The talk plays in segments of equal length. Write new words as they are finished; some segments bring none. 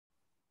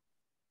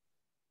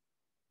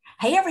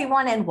Hey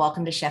everyone, and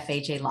welcome to Chef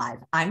AJ Live.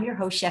 I'm your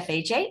host, Chef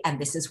AJ, and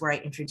this is where I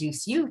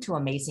introduce you to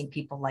amazing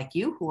people like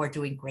you who are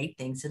doing great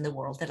things in the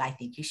world that I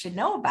think you should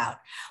know about.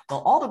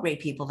 Well, all the great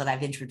people that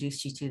I've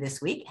introduced you to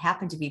this week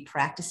happen to be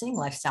practicing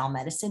lifestyle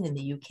medicine in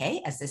the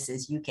UK, as this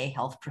is UK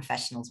Health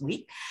Professionals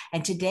Week.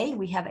 And today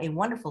we have a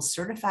wonderful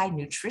certified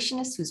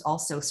nutritionist who's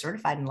also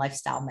certified in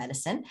lifestyle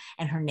medicine,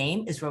 and her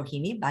name is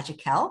Rohini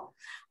Bajekal.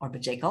 Or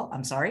Bajekal,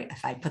 I'm sorry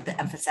if I put the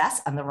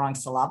emphasis on the wrong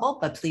syllable,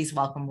 but please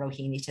welcome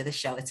Rohini to the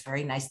show. It's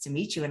very nice to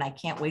meet you, and I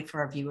can't wait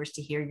for our viewers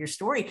to hear your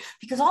story,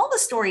 because all the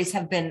stories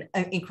have been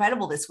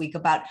incredible this week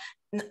about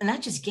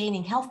not just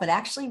gaining health, but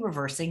actually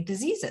reversing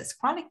diseases,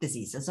 chronic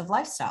diseases of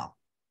lifestyle.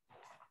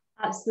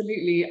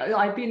 Absolutely.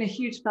 I've been a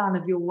huge fan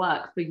of your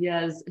work for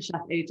years,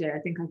 Chef AJ. I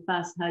think I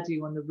first heard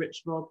you on the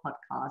Rich Raw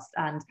podcast,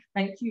 and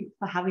thank you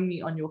for having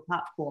me on your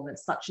platform.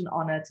 It's such an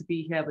honor to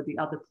be here with the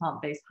other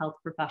plant-based health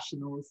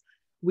professionals.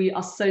 We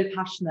are so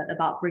passionate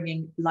about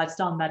bringing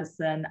lifestyle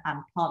medicine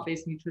and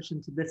plant-based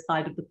nutrition to this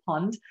side of the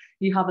pond.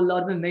 You have a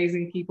lot of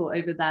amazing people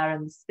over there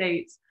in the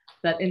States,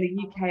 but in the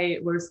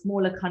UK, we're a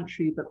smaller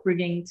country, but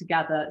bringing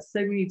together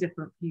so many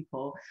different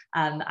people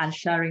and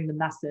sharing the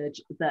message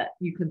that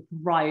you can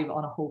thrive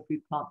on a whole food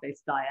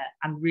plant-based diet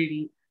and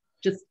really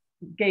just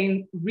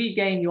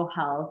regain your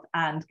health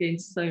and gain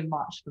so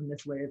much from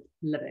this way of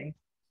living.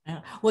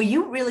 Well,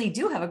 you really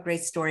do have a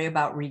great story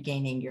about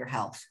regaining your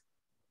health.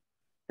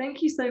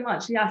 Thank you so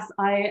much. Yes,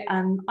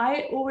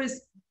 I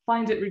always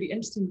find it really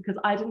interesting because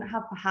I didn't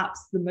have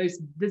perhaps the most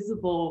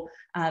visible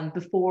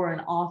before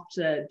and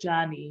after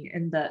journey,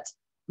 in that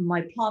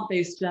my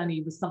plant-based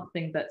journey was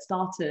something that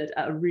started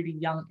at a really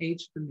young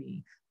age for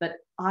me. But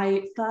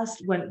I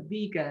first went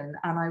vegan,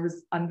 and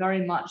I'm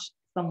very much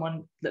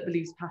someone that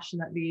believes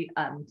passionately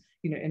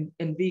in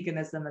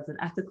veganism as an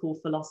ethical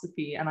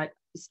philosophy. And I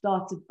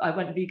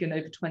went vegan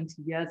over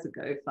 20 years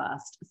ago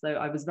first. So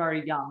I was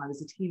very young, I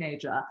was a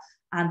teenager.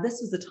 And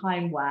this was a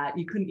time where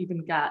you couldn't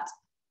even get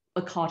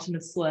a carton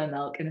of soy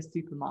milk in a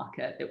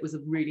supermarket. It was a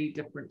really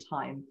different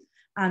time.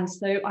 And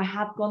so I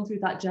have gone through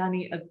that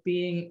journey of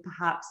being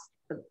perhaps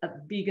a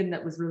vegan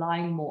that was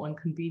relying more on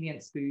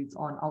convenience foods,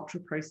 on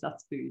ultra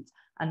processed foods,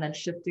 and then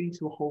shifting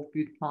to a whole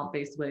food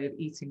plant-based way of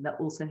eating that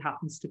also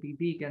happens to be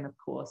vegan, of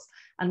course.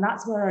 And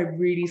that's where I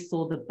really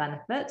saw the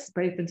benefits,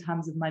 both in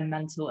terms of my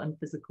mental and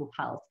physical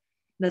health.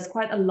 There's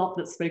quite a lot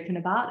that's spoken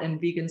about in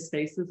vegan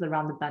spaces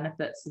around the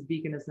benefits of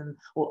veganism,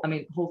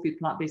 whole food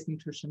plant-based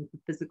nutrition for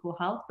physical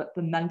health, but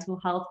for mental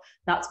health,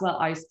 that's where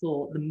I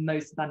saw the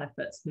most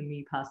benefits for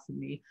me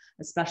personally,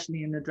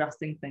 especially in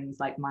addressing things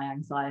like my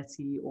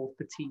anxiety or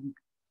fatigue.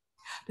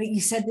 But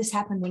you said this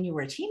happened when you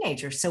were a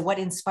teenager. So what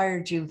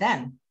inspired you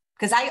then?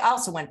 Because I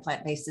also went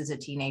plant-based as a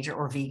teenager,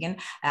 or vegan.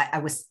 I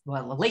was,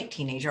 a late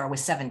teenager. I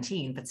was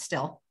 17, but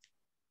still.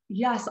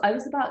 Yes, I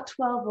was about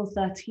 12 or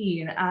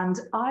 13, and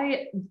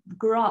I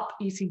grew up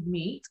eating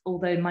meat,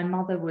 although my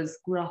mother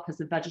grew up as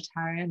a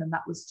vegetarian, and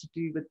that was to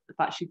do with the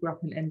fact she grew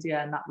up in India,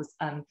 and that was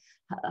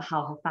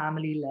how her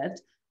family lived.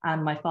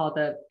 And my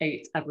father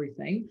ate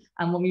everything.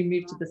 And when we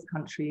moved to this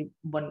country,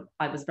 when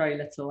I was very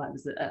little, I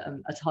was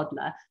a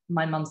toddler,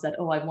 my mum said,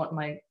 oh, I want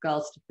my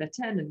girls to fit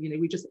in. And,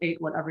 we just ate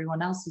what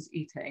everyone else was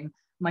eating.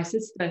 My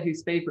sister,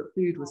 whose favorite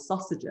food was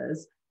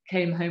sausages,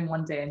 came home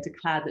one day and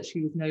declared that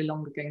she was no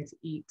longer going to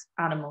eat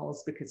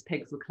animals because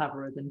pigs were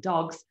cleverer than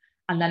dogs.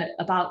 And then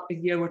about a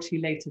year or two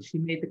later, she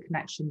made the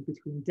connection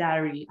between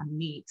dairy and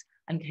meat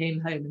and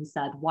came home and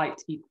said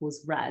white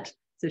equals red.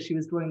 So she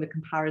was drawing the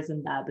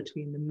comparison there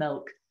between the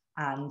milk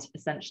and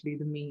essentially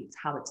the meat,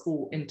 how it's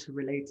all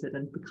interrelated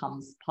and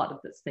becomes part of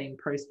the same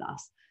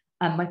process.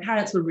 My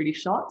parents were really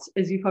shocked.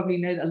 As you probably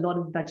know, a lot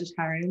of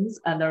vegetarians,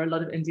 and there are a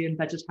lot of Indian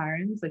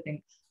vegetarians. I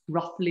think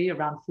roughly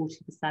around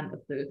 40%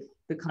 of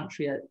the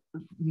country are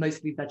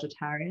mostly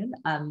vegetarian.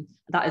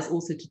 That is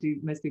also to do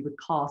mostly with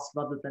caste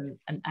rather than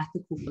an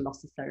ethical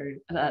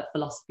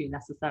philosophy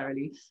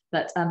necessarily.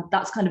 But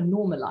that's kind of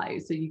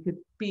normalized. So you could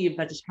be a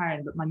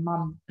vegetarian, but my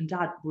mum and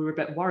dad were a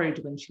bit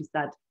worried when she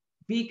said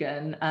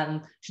vegan.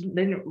 She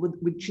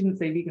didn't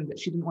say vegan, but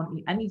she didn't want to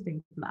eat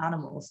anything from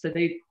animals. So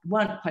they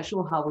weren't quite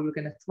sure how we were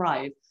going to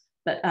thrive.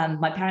 But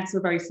my parents were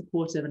very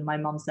supportive, and my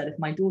mum said, if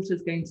my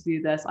daughter's going to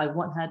do this, I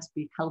want her to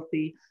be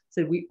healthy.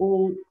 So we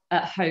all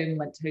at home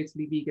went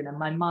totally vegan, and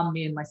my mum,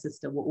 me and my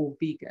sister were all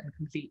vegan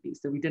completely.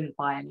 So we didn't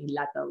buy any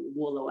leather or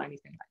wool or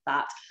anything like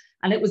that.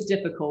 And it was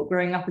difficult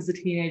growing up as a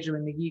teenager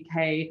in the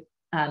UK.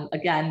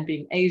 Again,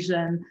 being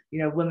Asian,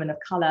 women of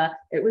color,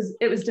 it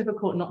was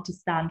difficult not to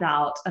stand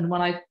out. And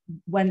when I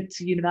went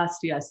to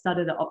university, I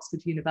studied at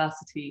Oxford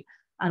University.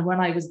 And when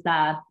I was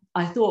there,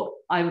 I thought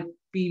I would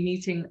be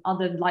meeting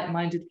other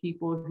like-minded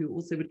people who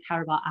also would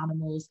care about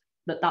animals,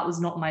 but that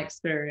was not my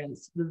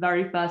experience. The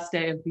very first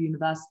day of the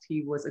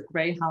university was a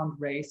greyhound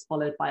race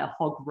followed by a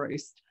hog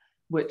roast,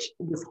 which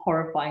was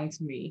horrifying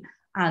to me.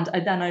 And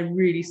then I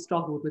really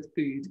struggled with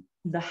food.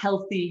 The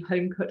healthy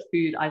home-cooked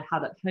food I'd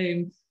had at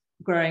home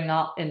growing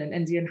up in an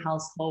Indian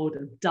household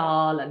of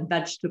dal and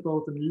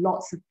vegetables and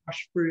lots of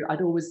fresh fruit.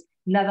 I'd always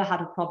never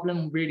had a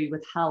problem really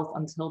with health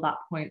until that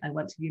point. I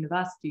went to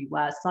university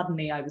where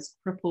suddenly I was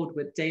crippled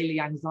with daily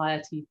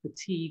anxiety,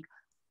 fatigue,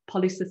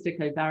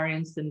 polycystic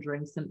ovarian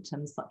syndrome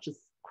symptoms such as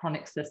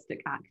chronic cystic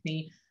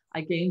acne.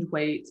 I gained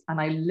weight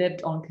and I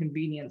lived on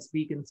convenience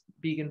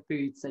vegan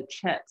food, so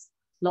chips,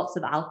 lots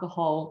of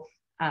alcohol,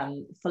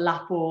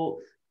 falafel,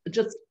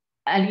 just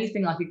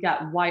anything I could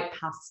get, white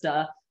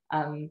pasta,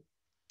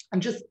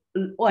 and just,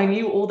 I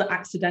knew all the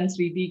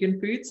accidentally vegan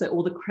foods, so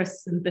all the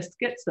crisps and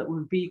biscuits that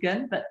were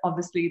vegan, but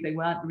obviously they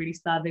weren't really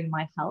serving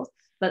my health.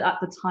 But at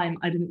the time,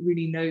 I didn't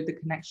really know the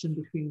connection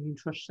between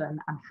nutrition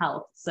and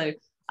health. So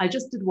I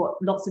just did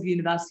what lots of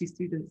university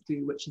students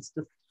do, which is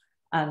just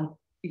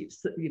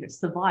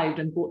survived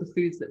and bought the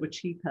foods that were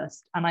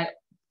cheapest. And I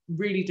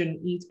really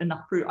didn't eat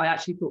enough fruit. I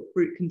actually thought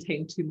fruit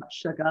contained too much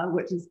sugar,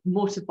 which is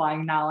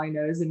mortifying now, I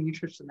know, as a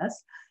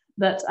nutritionist.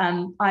 But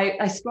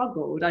I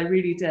struggled, I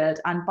really did.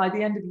 And by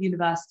the end of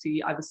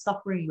university, I was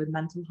suffering with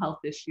mental health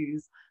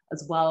issues,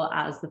 as well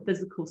as the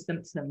physical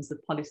symptoms of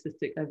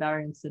polycystic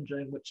ovarian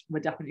syndrome, which we're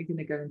definitely going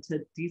to go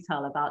into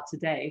detail about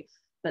today.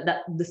 But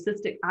that the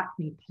cystic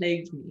acne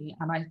plagued me.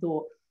 And I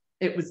thought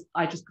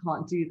I just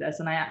can't do this.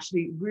 And I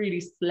actually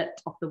really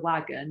slipped off the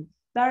wagon.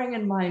 Bearing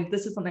in mind,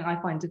 this is something I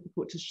find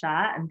difficult to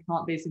share in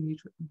plant-based and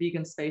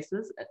vegan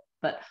spaces,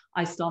 but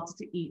I started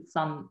to eat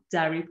some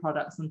dairy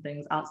products and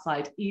things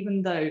outside,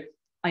 even though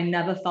I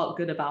never felt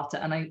good about it.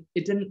 And I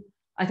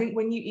think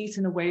when you eat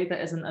in a way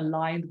that isn't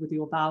aligned with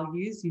your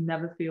values, you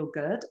never feel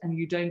good, and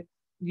you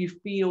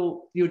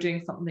feel you're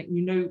doing something,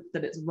 you know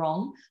that it's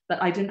wrong.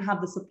 But I didn't have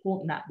the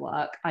support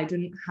network. I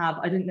didn't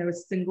know a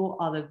single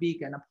other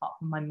vegan apart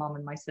from my mum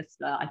and my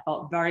sister. I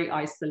felt very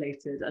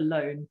isolated,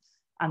 alone,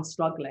 and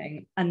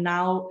struggling. And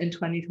now in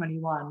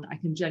 2021, I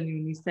can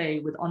genuinely say,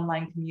 with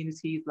online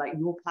communities like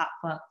your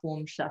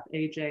platform, Chef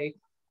AJ,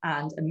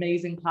 and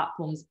amazing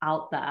platforms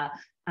out there,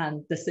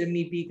 and there's so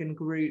many vegan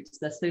groups,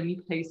 there's so many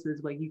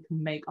places where you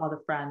can make other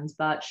friends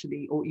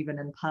virtually or even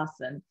in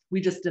person.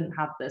 We just didn't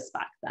have this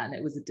back then.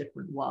 It was a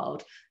different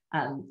world.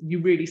 And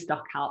you really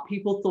stuck out.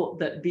 People thought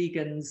that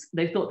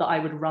they thought that I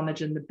would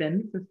rummage in the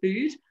bin for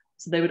food.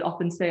 So they would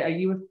often say,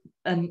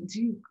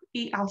 do you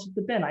eat out of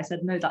the bin? I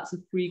said, no, that's a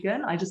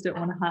freegan. I just don't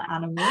want to hurt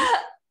animals.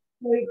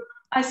 So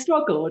I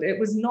struggled. It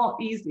was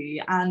not easy.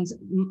 And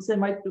so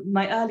my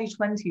early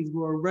 20s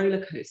were a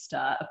roller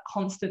coaster of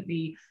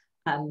constantly,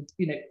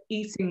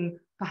 eating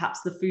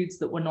perhaps the foods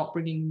that were not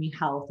bringing me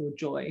health or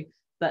joy.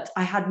 But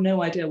I had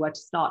no idea where to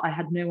start. I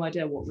had no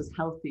idea what was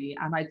healthy.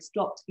 And I'd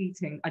stopped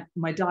eating.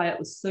 My diet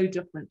was so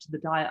different to the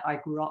diet I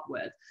grew up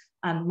with.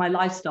 And my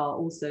lifestyle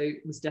also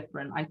was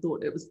different. I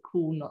thought it was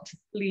cool not to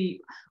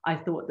sleep. I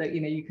thought that,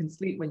 you can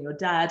sleep when you're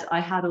dead. I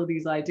had all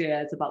these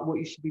ideas about what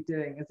you should be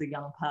doing as a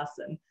young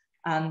person.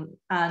 And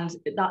I'm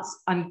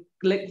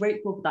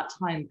grateful for that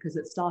time, because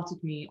it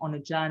started me on a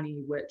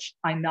journey which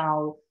I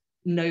now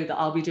know that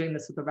I'll be doing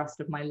this for the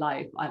rest of my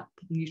life.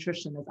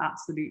 Nutrition is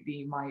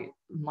absolutely my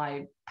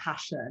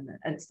passion,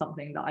 and it's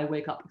something that I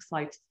wake up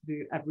excited to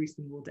do every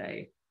single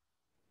day.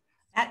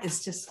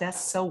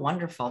 That's so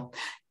wonderful.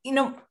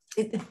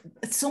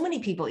 So many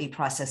people eat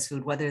processed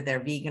food, whether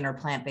they're vegan or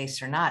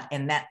plant-based or not.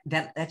 And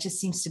that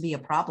just seems to be a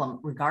problem,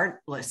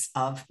 regardless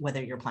of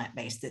whether you're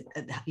plant-based,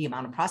 the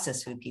amount of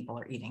processed food people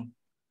are eating.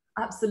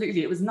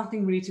 Absolutely. It was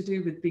nothing really to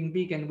do with being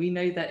vegan. We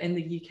know that in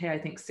the UK, I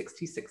think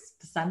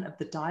 66% of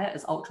the diet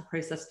is ultra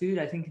processed food.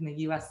 I think in the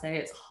USA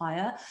it's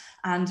higher.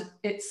 And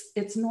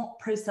it's not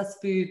processed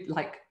food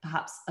like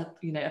perhaps a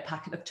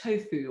packet of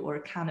tofu or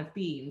a can of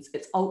beans.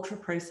 It's ultra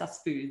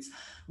processed foods,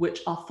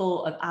 which are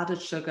full of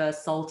added sugar,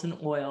 salt, and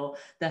oil.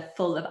 They're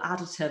full of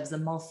additives,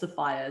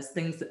 emulsifiers,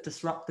 things that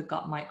disrupt the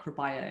gut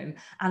microbiome.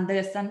 And they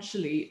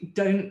essentially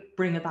don't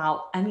bring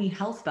about any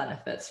health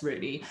benefits,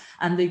 really.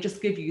 And they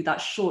just give you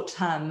that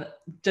short-term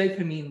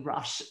dopamine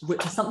rush,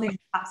 which is something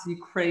perhaps you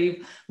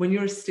crave when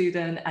you're a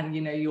student, and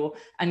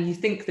you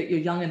think that you're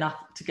young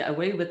enough to get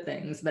away with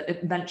things, but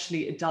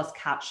eventually it does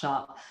catch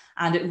up.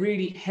 And it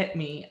really hit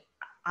me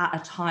at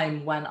a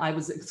time when I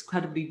was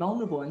incredibly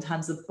vulnerable in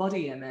terms of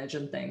body image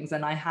and things.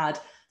 And I had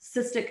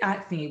cystic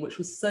acne, which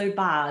was so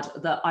bad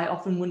that I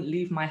often wouldn't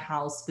leave my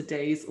house for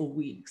days or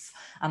weeks.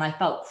 And I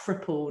felt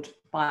crippled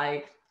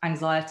by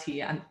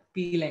anxiety and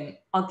feeling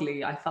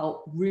ugly. I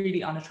felt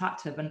really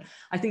unattractive. And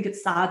I think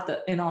it's sad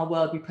that in our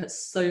world, we put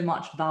so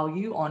much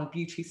value on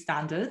beauty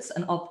standards.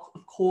 And of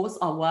course,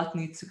 our worth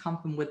needs to come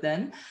from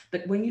within.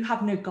 But when you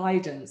have no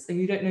guidance and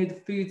you don't know the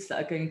foods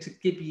that are going to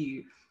give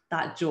you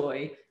that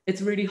joy,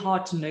 it's really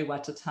hard to know where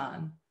to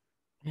turn.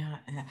 Yeah.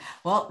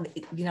 Well,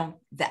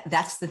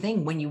 that's the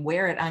thing. When you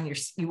wear it on your,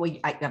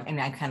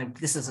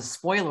 this is a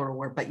spoiler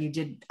alert, but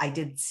I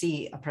did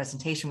see a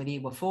presentation with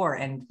you before,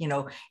 and,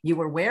 you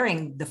were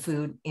wearing the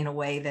food in a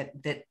way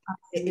that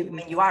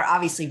you are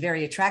obviously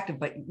very attractive,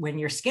 but when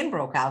your skin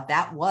broke out,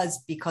 that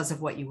was because of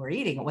what you were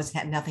eating.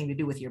 Had nothing to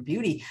do with your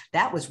beauty.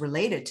 That was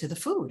related to the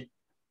food.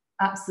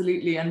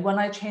 Absolutely. And when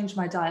I changed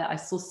my diet, I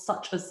saw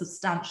such a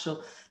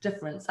substantial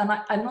difference. And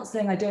I'm not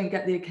saying I don't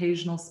get the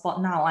occasional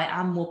spot now. I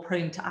am more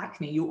prone to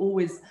acne. You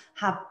always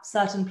have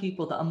certain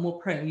people that are more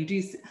prone.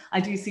 I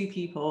do see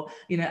people,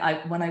 you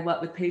know, when I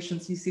work with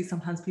patients, you see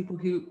sometimes people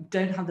who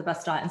don't have the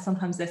best diet, and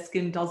sometimes their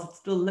skin does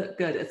still look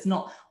good. It's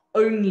not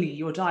only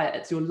your diet,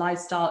 it's your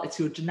lifestyle, it's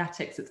your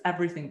genetics, it's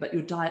everything, but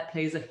your diet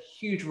plays a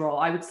huge role.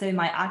 I would say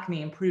my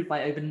acne improved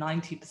by over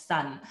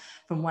 90%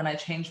 from when I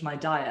changed my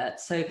diet.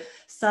 So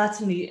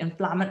certainly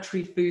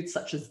inflammatory foods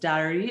such as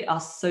dairy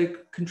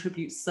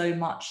contribute so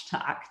much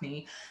to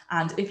acne.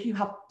 And if you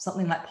have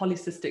something like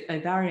polycystic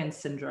ovarian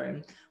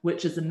syndrome,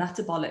 which is a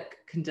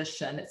metabolic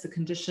condition, it's a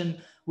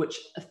condition which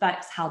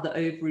affects how the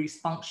ovaries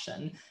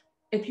function.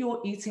 If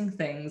you're eating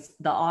things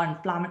that are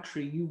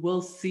inflammatory, you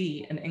will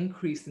see an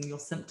increase in your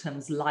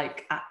symptoms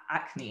like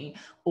acne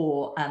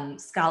or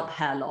scalp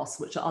hair loss,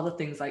 which are other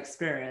things I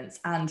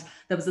experience. And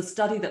there was a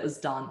study that was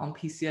done on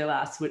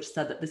PCOS, which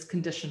said that this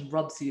condition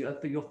robs you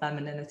of your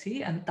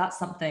femininity. And that's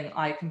something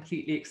I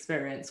completely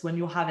experience when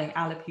you're having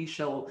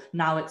alopecia, or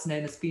now it's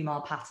known as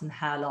female pattern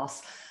hair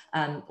loss,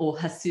 or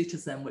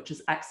hirsutism, which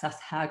is excess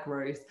hair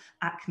growth,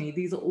 acne.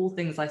 These are all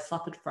things I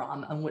suffered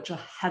from and which are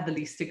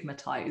heavily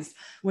stigmatized.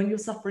 When you're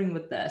suffering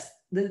with this,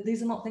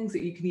 these are not things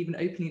that you can even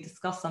openly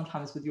discuss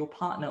sometimes with your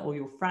partner or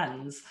your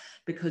friends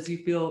because you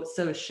feel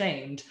so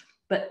ashamed.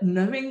 But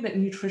knowing that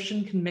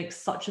nutrition can make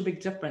such a big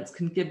difference,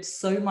 can give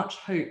so much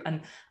hope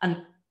and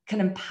can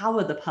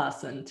empower the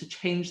person to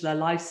change their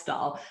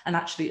lifestyle and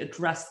actually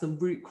address the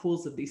root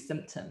cause of these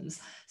symptoms.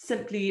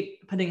 Simply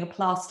putting a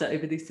plaster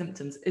over these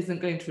symptoms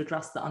isn't going to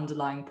address the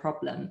underlying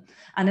problem.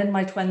 And in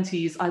my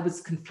 20s, I was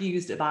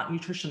confused about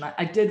nutrition.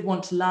 I did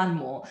want to learn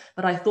more,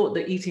 but I thought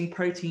that eating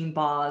protein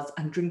bars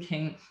and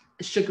drinking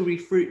sugary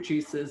fruit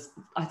juices,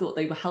 I thought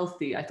they were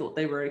healthy. I thought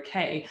they were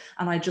okay.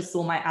 And I just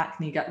saw my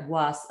acne get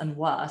worse and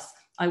worse.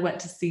 I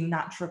went to see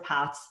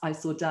naturopaths, I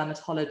saw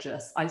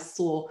dermatologists,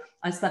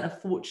 I spent a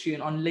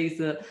fortune on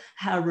laser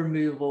hair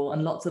removal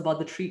and lots of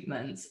other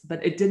treatments,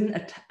 but it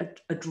didn't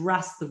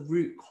address the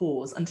root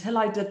cause. Until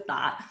I did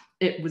that,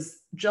 it was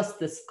just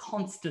this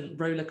constant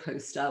roller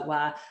coaster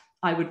where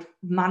I would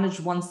manage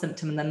one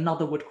symptom and then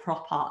another would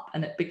crop up.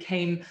 And it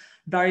became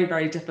very,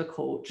 very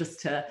difficult just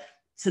to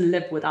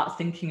live without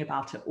thinking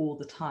about it all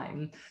the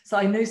time. So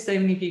I know so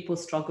many people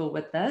struggle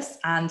with this,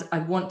 and I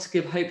want to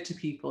give hope to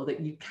people that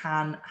you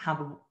can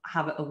have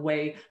a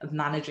way of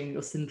managing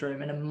your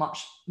syndrome in a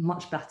much,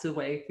 much better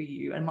way for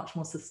you, and much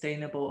more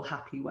sustainable,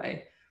 happy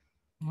way.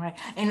 Right.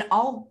 And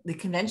all the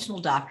conventional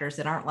doctors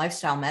that aren't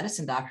lifestyle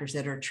medicine doctors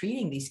that are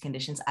treating these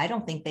conditions, I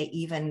don't think they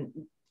even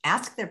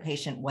ask their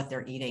patient what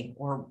they're eating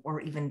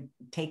or even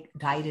take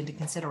diet into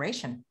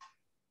consideration.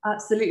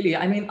 Absolutely.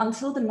 I mean,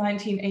 until the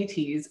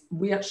 1980s,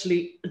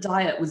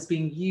 diet was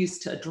being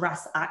used to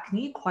address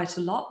acne quite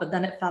a lot, but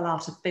then it fell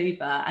out of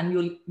favor. And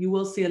you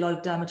will see a lot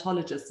of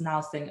dermatologists now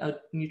saying, oh,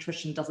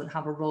 nutrition doesn't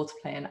have a role to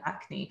play in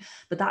acne,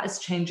 but that is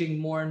changing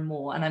more and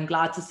more. And I'm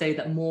glad to say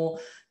that more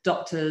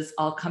doctors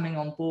are coming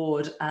on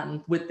board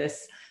with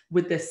this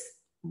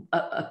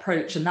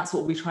approach. And that's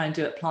what we try and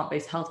do at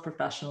Plant-Based Health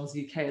Professionals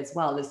UK as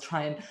well, is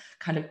try and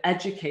kind of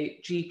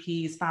educate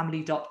GPs,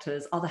 family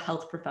doctors, other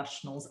health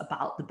professionals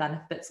about the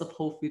benefits of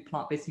whole food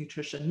plant-based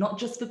nutrition, not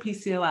just for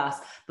PCOS,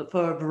 but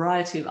for a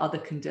variety of other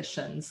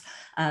conditions.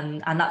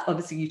 And that's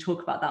obviously, you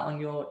talk about that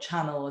on your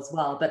channel as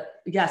well.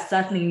 But yes,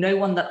 certainly no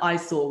one that I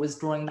saw was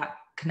drawing that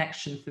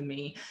connection for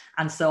me.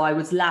 And so I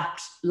was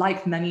left,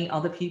 like many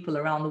other people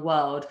around the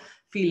world,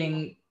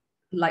 feeling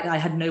like I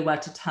had nowhere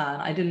to turn.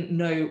 I didn't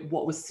know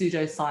what was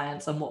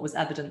pseudoscience and what was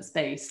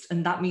evidence-based.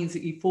 And that means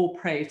that you fall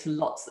prey to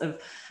lots of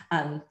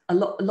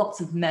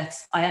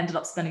myths. I ended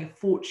up spending a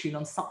fortune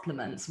on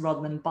supplements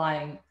rather than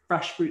buying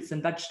fresh fruits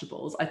and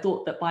vegetables. I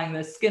thought that buying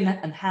those skin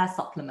and hair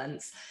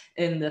supplements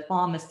in the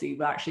pharmacy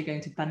were actually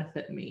going to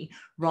benefit me,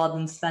 rather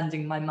than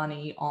spending my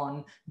money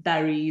on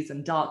berries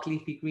and dark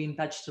leafy green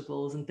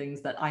vegetables and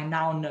things that I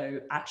now know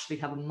actually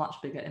have a much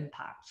bigger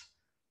impact.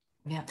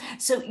 Yeah.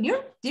 So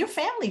your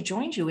family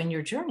joined you in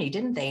your journey,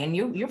 didn't they? And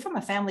you're from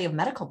a family of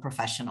medical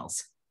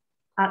professionals.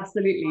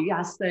 Absolutely.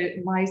 Yeah. So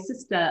my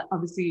sister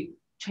obviously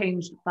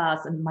changed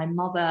first, and my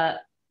mother,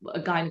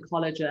 a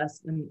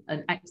gynecologist and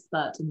an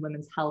expert in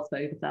women's health for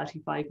over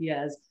 35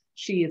 years.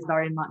 She is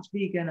very much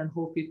vegan and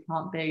whole food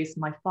plant-based.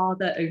 My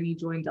father only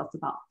joined us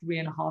about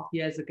 3.5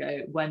 years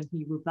ago when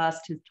he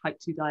reversed his type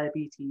 2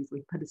 diabetes.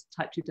 We put his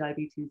type 2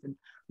 diabetes in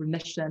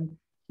remission.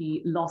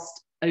 He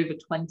lost over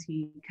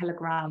 20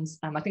 kilograms,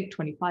 I think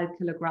 25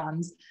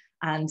 kilograms.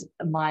 And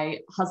my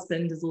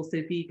husband is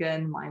also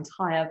vegan. My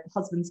entire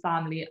husband's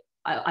family,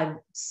 I'm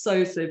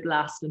so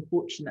blessed and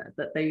fortunate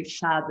that they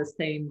share the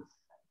same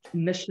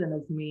mission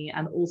as me,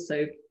 and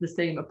also the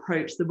same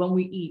approach. So when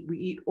we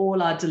eat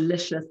all our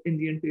delicious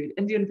Indian food.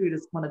 Indian food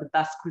is one of the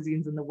best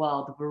cuisines in the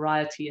world, the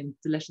variety and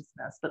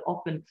deliciousness. But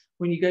often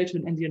when you go to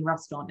an Indian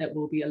restaurant, it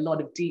will be a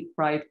lot of deep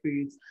fried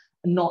foods,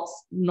 not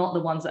the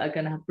ones that are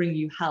going to bring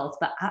you health,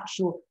 but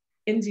actual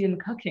Indian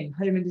cooking,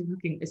 home Indian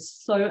cooking is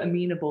so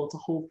amenable to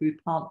whole food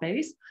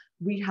plant-based.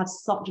 we have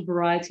such a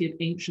variety of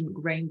ancient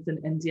grains in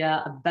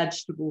India, of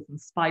vegetables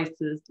and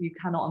spices you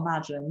cannot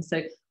imagine.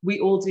 So we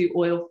all do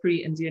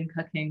oil-free Indian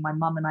cooking. My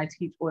mum and I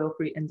teach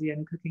oil-free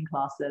Indian cooking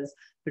classes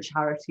for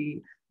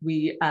charity.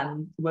 We're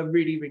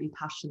really, really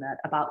passionate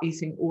about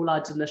eating all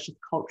our delicious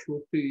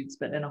cultural foods,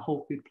 but in a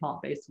whole food,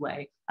 plant-based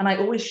way. And I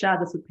always share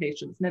this with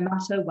patients, no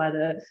matter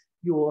whether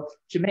you're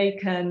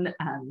Jamaican,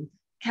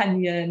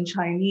 Kenyan,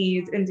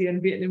 Chinese,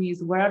 Indian,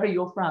 Vietnamese, wherever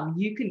you're from,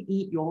 you can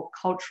eat your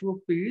cultural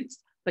foods,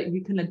 but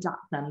you can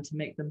adapt them to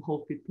make them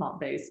whole food,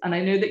 plant-based. And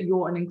I know that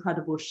you're an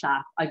incredible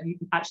chef. I've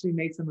actually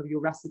made some of your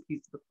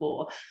recipes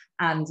before,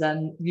 and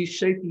you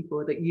show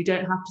people that you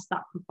don't have to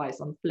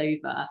sacrifice on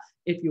flavor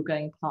if you're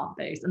going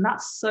plant-based. And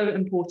that's so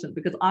important,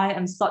 because I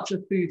am such a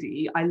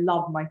foodie. I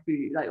love my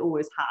food, I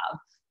always have.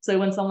 So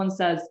when someone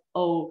says,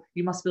 oh,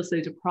 you must feel so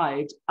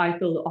deprived, I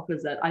feel the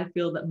opposite. I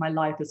feel that my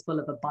life is full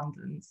of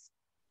abundance.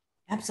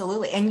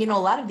 Absolutely. And, a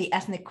lot of the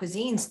ethnic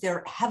cuisines,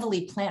 they're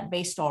heavily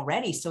plant-based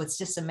already. So it's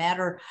just a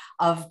matter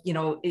of,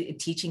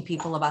 teaching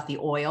people about the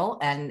oil.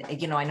 And,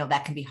 I know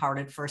that can be hard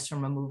at first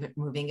from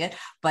removing it,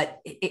 but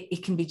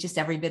it can be just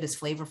every bit as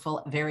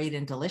flavorful, varied,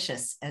 and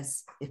delicious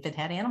as if it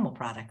had animal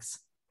products.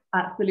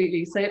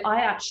 Absolutely. So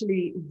I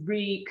actually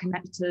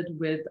reconnected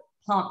with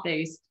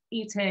plant-based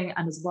eating,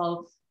 and as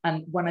well,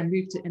 and when I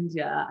moved to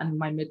India in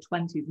my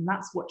mid-20s, and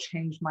that's what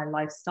changed my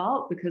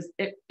lifestyle, because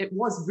it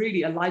was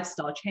really a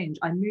lifestyle change.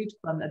 I moved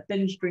from a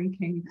binge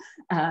drinking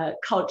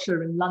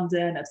culture in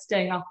London of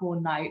staying up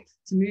all night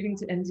to moving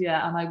to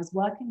India, and I was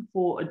working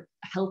for a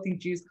healthy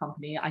juice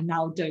company. I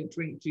now don't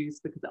drink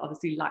juice because it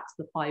obviously lacks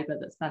the fiber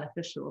that's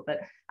beneficial. But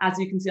as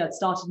you can see, I'd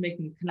started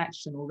making a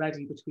connection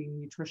already between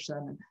nutrition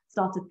and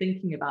started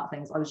thinking about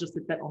things. I was just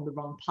a bit on the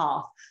wrong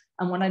path.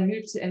 And when I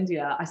moved to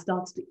India, I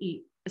started to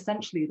eat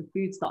essentially the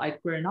foods that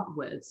I'd grown up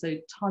with. So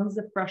tons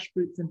of fresh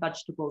fruits and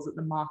vegetables at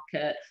the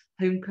market,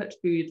 home cooked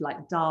food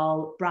like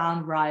dal,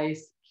 brown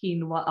rice,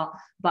 quinoa,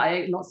 but I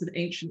ate lots of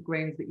ancient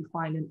grains that you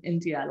find in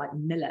India, like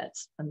millet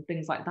and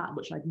things like that,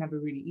 which I'd never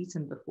really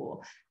eaten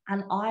before.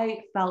 And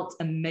I felt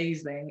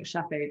amazing,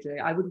 Chef AJ.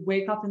 I would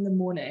wake up in the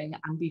morning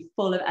and be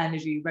full of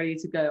energy, ready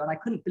to go. And I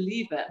couldn't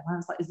believe it. And I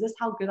was like, is this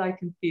how good I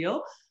can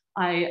feel?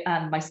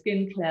 My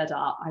skin cleared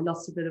up. I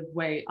lost a bit of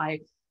weight.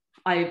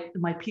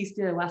 My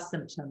PCOS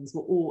symptoms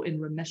were all in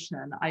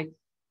remission. I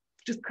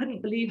just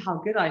couldn't believe how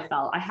good I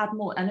felt. I had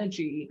more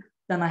energy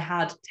than I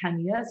had 10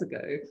 years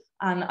ago.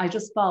 And I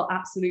just felt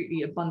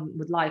absolutely abundant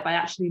with life. I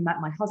actually met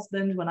my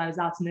husband when I was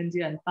out in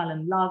India and fell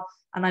in love.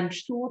 And I'm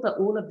sure that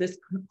all of this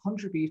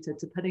contributed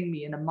to putting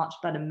me in a much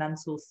better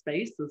mental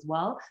space as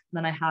well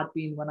than I had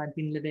been when I'd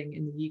been living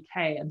in the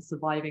UK and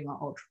surviving on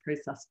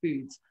ultra-processed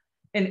foods.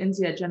 In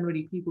India,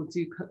 generally, people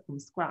do cook from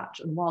scratch.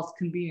 And whilst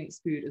convenience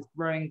food is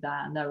growing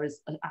there and there is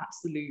an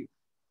absolute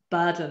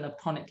burden of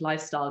chronic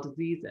lifestyle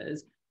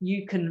diseases,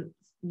 you can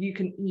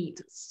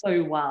eat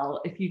so well.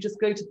 If you just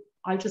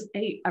I just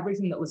ate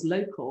everything that was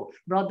local.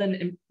 Rather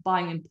than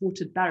buying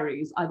imported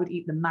berries, I would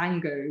eat the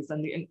mangoes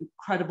and the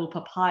incredible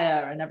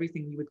papaya and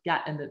everything you would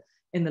get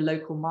in the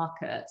local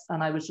markets.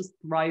 And I was just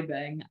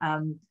thriving.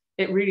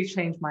 It really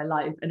changed my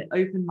life, and it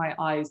opened my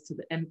eyes to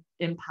the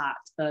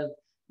impact of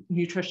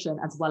nutrition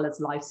as well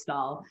as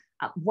lifestyle.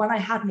 When I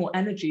had more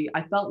energy,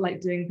 I felt like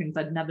doing things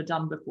I'd never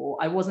done before.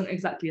 I wasn't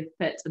exactly a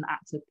fit and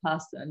active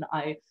person.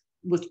 I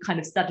was kind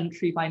of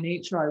sedentary by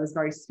nature. I was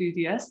very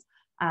studious,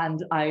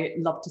 and I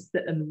loved to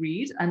sit and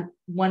read. And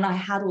when I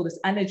had all this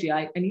energy,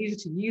 I needed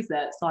to use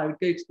it. So I would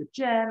go to the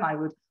gym, I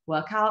would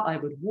work out, I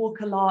would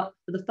walk a lot.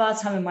 For the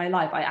first time in my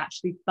life, I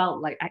actually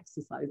felt like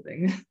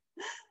exercising.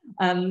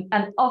 And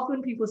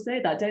often people say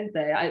that, don't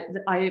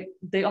they?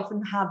 They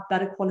often have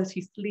better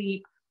quality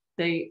sleep.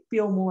 They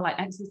feel more like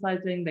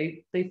exercising.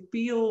 They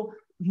feel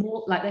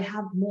more like they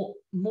have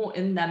more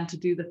in them to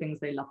do the things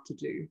they love to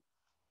do.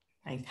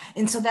 Right.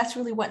 And so that's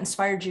really what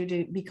inspired you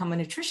to become a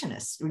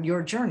nutritionist,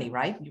 your journey,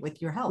 right,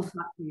 with your health.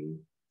 Exactly.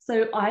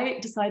 So I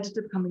decided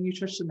to become a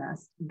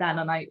nutritionist then,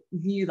 and I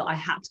knew that I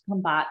had to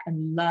come back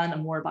and learn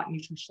more about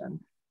nutrition.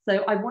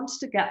 So I wanted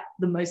to get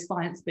the most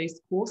science-based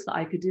course that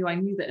I could do. I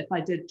knew that if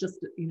I did just,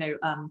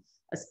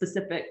 a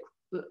specific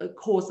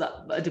course,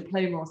 a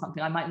diploma or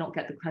something, I might not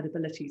get the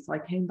credibility. So I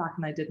came back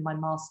and I did my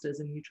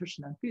master's in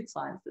nutrition and food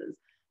sciences.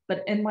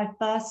 But in my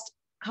first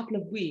couple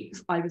of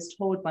weeks, I was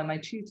told by my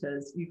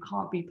tutors, you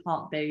can't be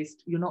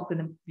plant-based, you're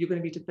going to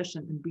be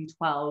deficient in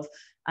B12,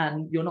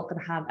 and you're not going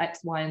to have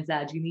X, Y, and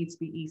Z. You need to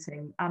be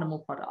eating animal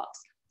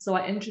products. So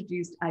I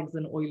introduced eggs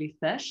and oily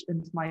fish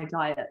into my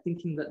diet,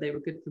 thinking that they were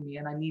good for me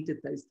and I needed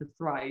those to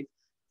thrive.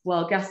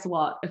 Well, guess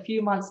what? A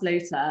few months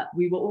later,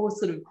 we were all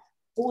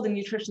the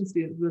nutrition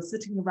students, we were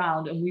sitting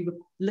around and we were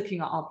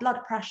looking at our blood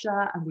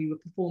pressure, and we were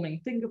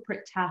performing finger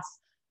prick tests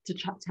to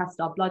test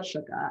our blood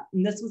sugar.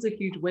 And this was a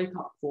huge wake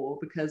up call,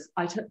 because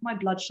I took my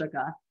blood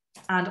sugar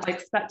and I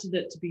expected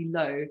it to be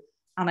low,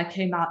 and I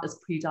came out as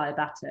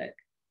pre-diabetic.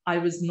 I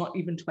was not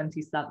even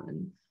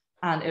 27.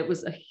 And it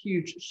was a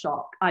huge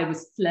shock. I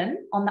was slim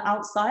on the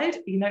outside.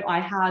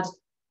 I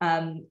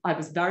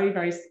was very,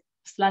 very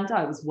slender.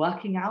 I was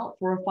working out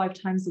 4 or 5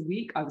 times a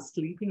week. I was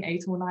sleeping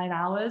 8 or 9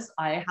 hours.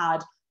 I had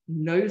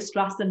no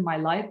stress in my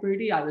life,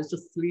 really. I was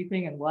just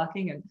sleeping and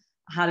working and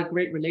had a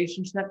great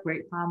relationship,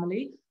 great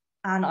family.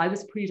 And I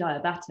was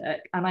pre-diabetic,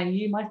 and I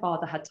knew my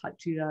father had type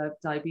 2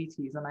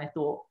 diabetes. And I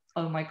thought,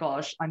 oh my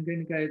gosh, I'm going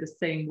to go the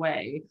same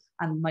way,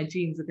 and my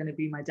genes are going to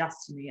be my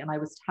destiny. And I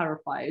was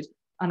terrified.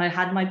 And I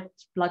had my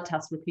blood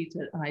test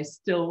repeated, and I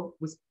still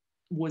was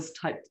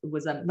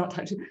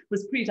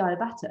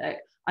pre-diabetic.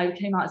 I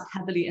came out as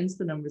heavily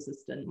insulin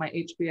resistant. My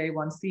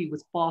HbA1c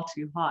was far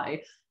too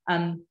high.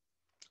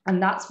 And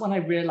that's when I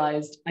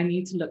realized I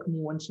need to look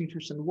more into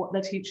nutrition. What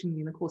they're teaching me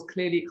in the course,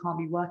 clearly it can't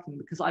be working,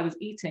 because I was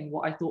eating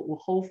what I thought were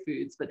whole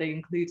foods, but they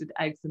included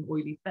eggs and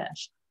oily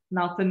fish.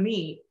 Now, for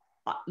me,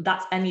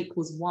 that's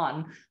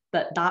N=1,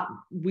 but that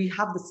we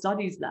have the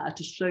studies there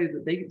to show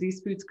that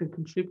these foods can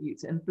contribute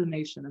to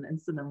inflammation and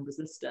insulin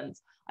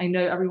resistance. I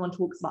know everyone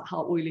talks about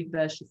how oily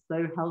fish is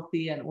so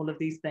healthy and all of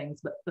these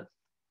things, but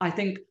I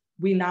think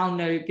we now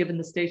know, given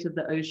the state of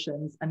the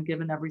oceans and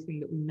given everything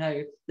that we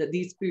know, that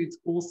these foods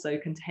also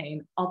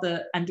contain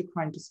other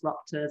endocrine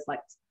disruptors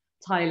like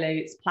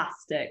phthalates,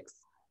 plastics,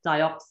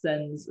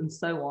 dioxins, and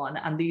so on.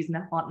 And these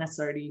aren't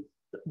necessarily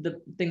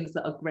the things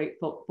that are great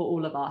for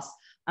all of us,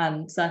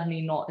 and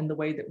certainly not in the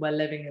way that we're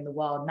living in the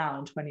world now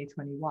in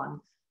 2021.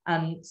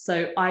 And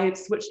so I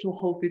switched to a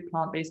whole food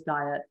plant-based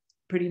diet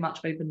pretty much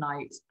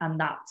overnight. And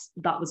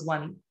that was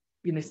when,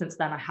 since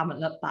then I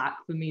haven't looked back.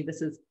 For me,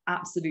 this is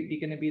absolutely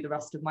going to be the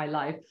rest of my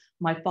life.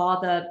 My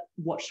father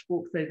watched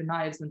Forks Over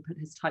Knives and put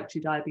his type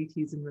 2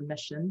 diabetes in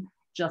remission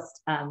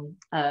just a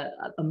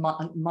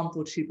month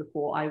or two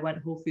before I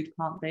went whole food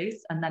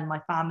plant-based. And then my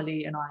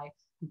family and I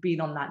have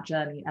been on that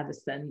journey ever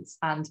since.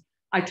 And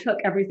I took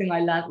everything I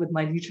learned with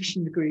my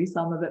nutrition degree,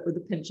 some of it with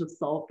a pinch of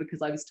salt,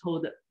 because I was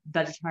told that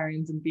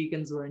vegetarians and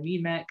vegans were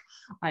anemic.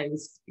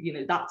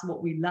 That's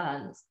what we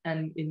learned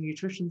in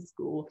nutrition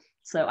school.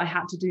 So I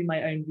had to do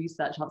my own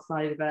research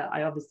outside of it.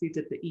 I obviously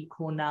did the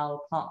eCornell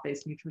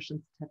plant-based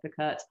nutrition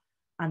certificate.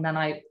 And then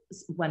I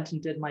went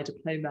and did my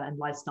diploma in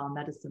lifestyle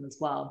medicine as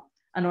well.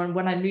 And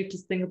when I moved to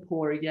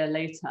Singapore a year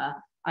later,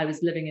 I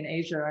was living in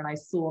Asia, and I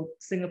saw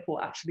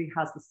Singapore actually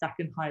has the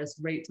second highest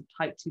rate of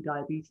type 2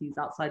 diabetes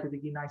outside of the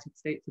United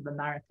States of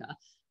America.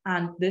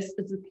 And this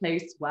is a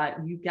place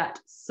where you get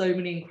so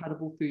many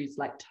incredible foods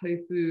like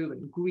tofu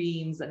and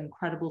greens and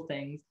incredible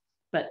things,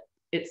 but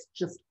it's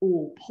just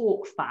all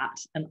pork fat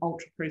and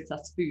ultra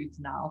processed foods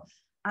now.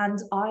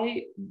 And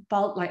I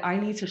felt like I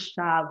need to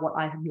share what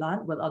I have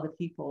learned with other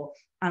people.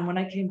 And when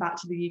I came back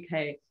to the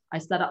UK, I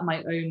set up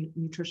my own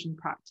nutrition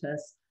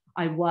practice.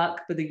 I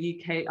work for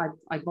the UK,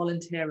 I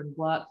volunteer and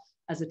work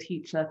as a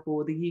teacher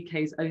for the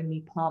UK's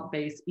only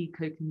plant-based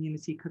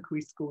eco-community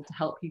cookery school to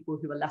help people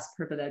who are less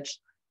privileged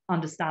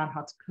understand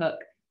how to cook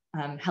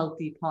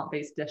healthy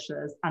plant-based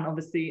dishes. And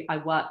obviously I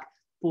work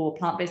for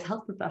Plant-Based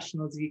Health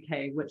Professionals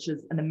UK, which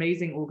is an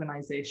amazing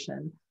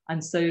organization.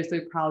 I'm so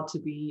proud to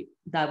be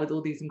there with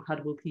all these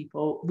incredible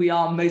people. We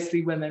are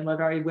mostly women, we're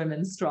very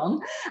women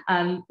strong,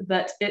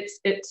 but it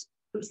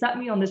set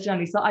me on this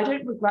journey. So I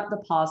don't regret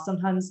the past.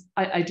 Sometimes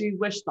I do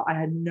wish that I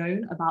had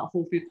known about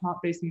whole food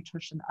plant-based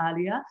nutrition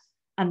earlier.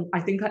 And I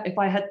think if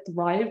I had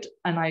thrived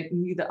and I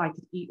knew that I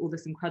could eat all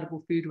this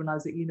incredible food when I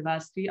was at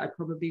university, I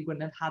probably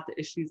wouldn't have had the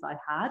issues I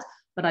had.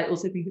 But I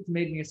also think it's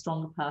made me a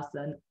stronger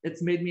person.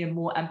 It's made me a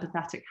more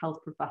empathetic health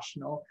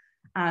professional.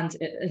 And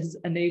it has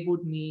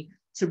enabled me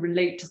to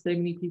relate to so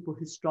many people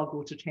who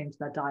struggle to change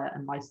their diet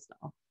and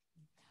lifestyle.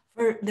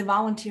 For the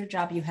volunteer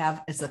job you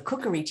have as a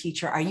cookery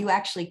teacher, are you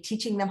actually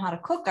teaching them how to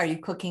cook? Are you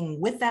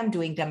cooking with them,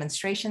 doing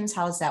demonstrations?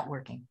 How is that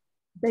working?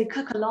 They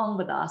cook along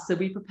with us. So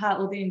we prepare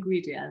all the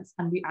ingredients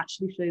and we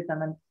actually show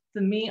them. And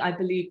for me, I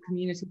believe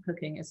community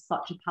cooking is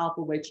such a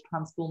powerful way to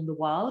transform the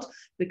world,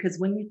 because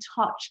when you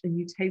touch and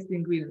you taste the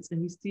ingredients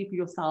and you see for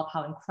yourself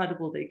how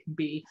incredible they can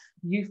be,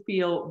 you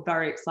feel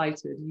very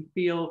excited. You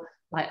feel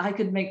like I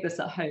could make this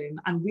at home.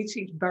 And we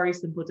teach very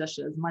simple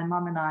dishes. My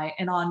mum and I,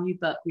 in our new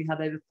book, we have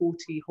over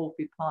 40 whole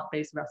food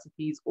plant-based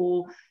recipes,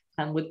 all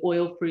with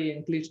oil-free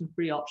and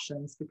gluten-free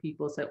options for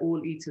people, so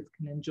all eaters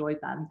can enjoy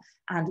them.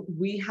 And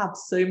we have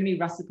so many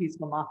recipes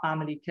from our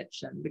family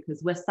kitchen,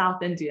 because we're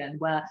South Indian,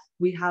 where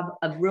we have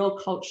a real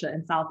culture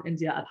in South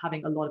India of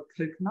having a lot of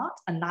coconut,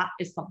 and that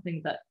is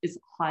something that is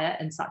higher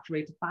in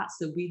saturated fat.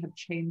 So we have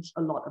changed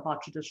a lot of our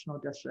traditional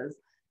dishes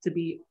to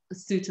be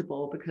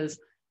suitable, because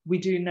we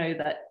do know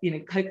that,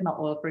 coconut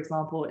oil, for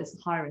example, is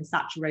higher in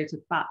saturated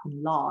fat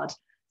than lard.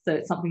 So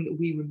it's something that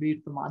we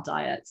removed from our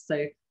diet.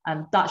 So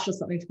that's just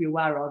something to be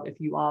aware of if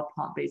you are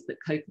plant-based,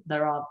 that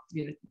there are,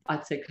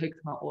 I'd say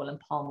coconut oil and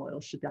palm oil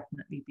should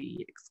definitely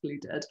be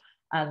excluded.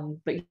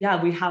 But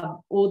yeah, we have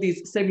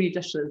so many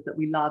dishes that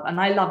we love.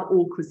 And I love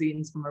all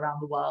cuisines from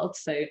around the world.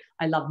 So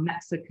I love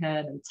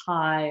Mexican and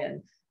Thai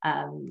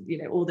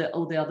and all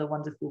the other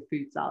wonderful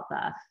foods out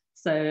there.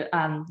 So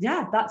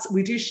yeah,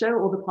 we do show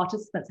all the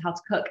participants how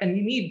to cook, and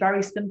you need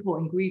very simple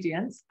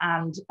ingredients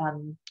and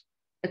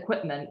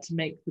equipment to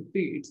make the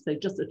food. So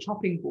just a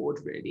chopping board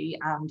really,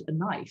 and a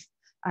knife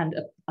and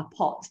a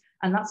pot.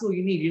 And that's all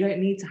you need. You don't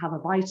need to have a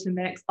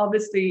Vitamix.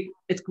 Obviously,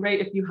 it's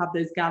great if you have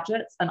those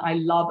gadgets, and I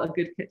love a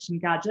good kitchen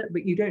gadget,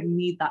 but you don't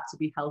need that to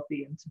be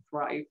healthy and to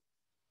thrive.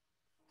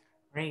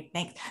 Great,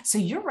 thanks. So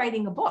you're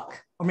writing a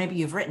book, or maybe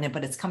you've written it,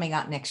 but it's coming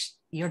out next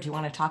year. Do you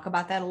want to talk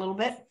about that a little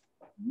bit?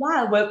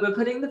 Yeah, we're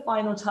putting the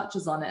final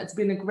touches on it. It's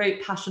been a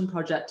great passion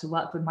project to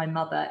work with my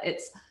mother.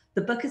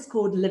 The book is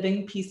called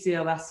Living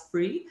PCOS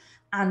Free.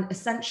 And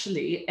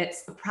essentially,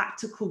 it's a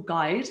practical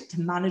guide to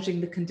managing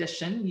the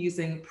condition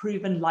using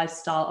proven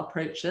lifestyle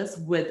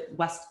approaches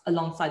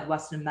alongside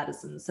Western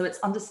medicine. So it's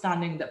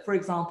understanding that, for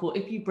example,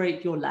 if you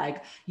break your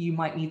leg, you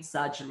might need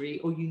surgery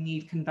or you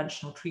need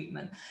conventional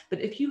treatment. But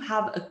if you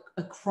have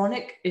a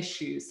chronic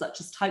issue such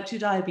as type 2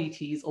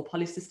 diabetes or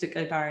polycystic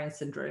ovarian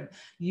syndrome,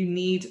 you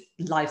need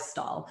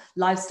lifestyle.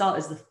 Lifestyle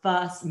is the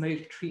first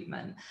mode of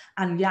treatment.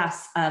 And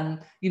yes,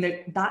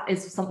 that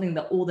is something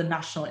that all the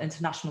national and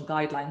international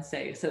guidelines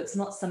say. So it's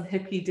not some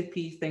hippy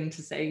dippy thing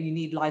to say you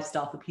need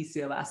lifestyle for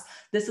PCOS.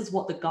 This is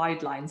what the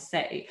guidelines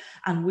say.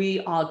 And we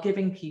are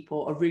giving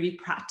people a really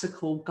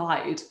practical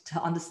guide to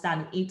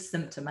understand each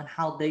symptom and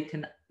how they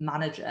can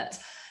manage it.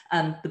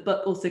 The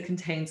book also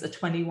contains a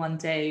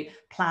 21-day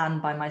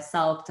plan by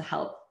myself to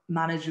help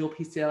manage your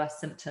PCOS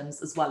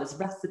symptoms, as well as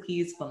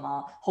recipes from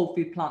our whole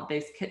food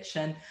plant-based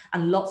kitchen,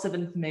 and lots of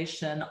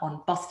information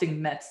on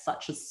busting myths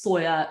such as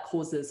soya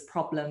causes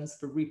problems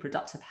for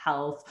reproductive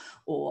health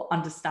or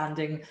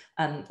understanding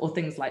or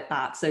things like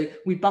that. So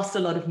we bust a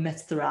lot of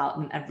myths throughout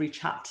in every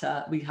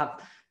chapter. We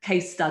have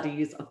case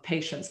studies of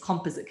patients,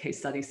 composite case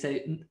studies, so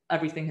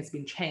everything has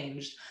been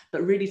changed,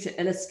 but really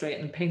to illustrate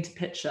and paint a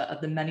picture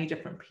of the many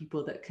different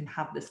people that can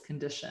have this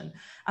condition.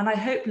 And I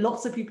hope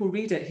lots of people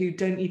read it who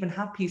don't even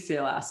have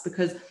PCOS,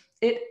 because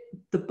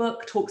the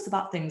book talks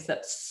about things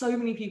that so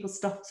many people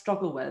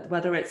struggle with,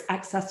 whether it's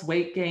excess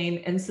weight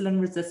gain,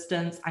 insulin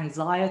resistance,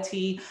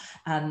 anxiety,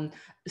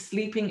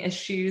 sleeping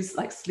issues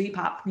like sleep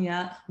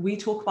apnea. We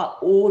talk about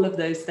all of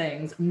those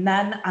things.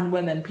 Men and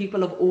women,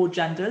 people of all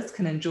genders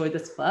can enjoy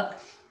this book.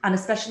 And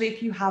especially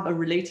if you have a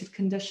related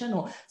condition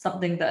or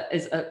something that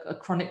is a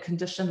chronic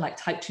condition like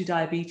type 2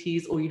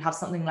 diabetes, or you have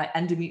something like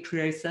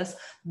endometriosis,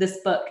 this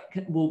book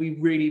will be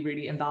really,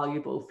 really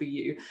invaluable for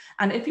you.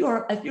 And if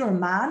you're a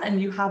man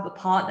and you have a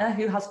partner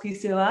who has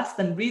PCOS,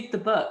 then read the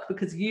book,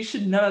 because you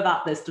should know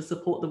about this to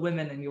support the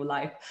women in your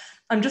life.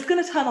 I'm just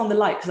going to turn on the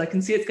light because I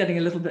can see it's getting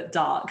a little bit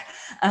dark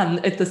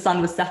if the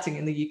sun was setting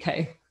in the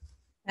UK.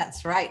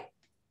 That's right.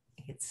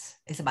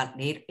 It's about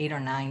 8 or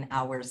 9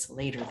 hours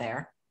later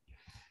there.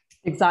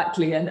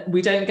 Exactly. And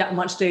we don't get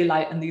much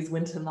daylight in these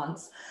winter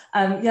months.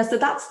 So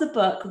that's the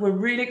book. We're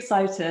really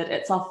excited.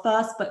 It's our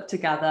first book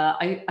together.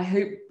 I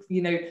hope,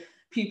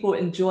 people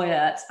enjoy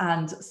it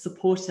and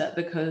support it,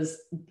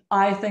 because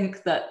I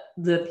think that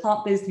the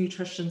plant-based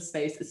nutrition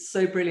space is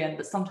so brilliant,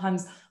 but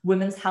sometimes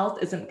women's health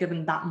isn't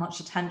given that much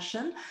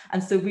attention.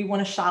 And so we want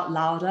to shout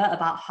louder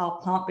about how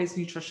plant-based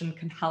nutrition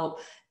can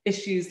help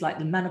issues like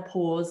the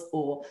menopause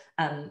or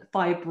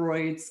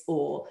fibroids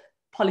or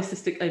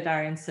polycystic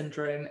ovarian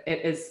syndrome.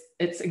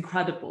 It's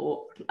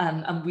incredible.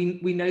 And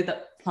we know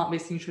that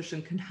plant-based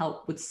nutrition can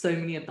help with so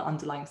many of the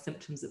underlying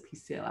symptoms of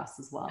PCOS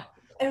as well.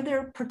 Are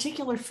there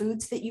particular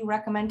foods that you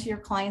recommend to your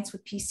clients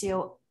with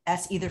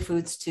PCOS, either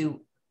foods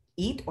to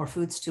eat or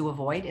foods to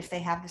avoid if they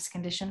have this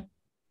condition?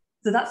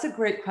 So that's a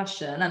great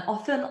question. And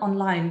often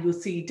online, you'll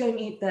see, don't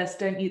eat this,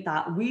 don't eat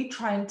that. We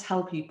try and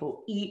tell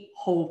people, eat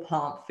whole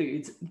plant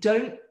foods.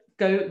 Don't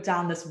go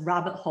down this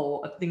rabbit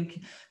hole of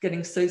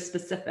getting so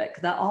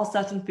specific. There are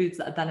certain foods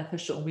that are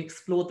beneficial, and we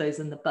explored those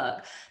in the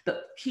book,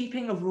 but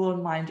keeping a raw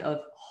mind of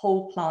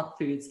whole plant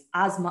foods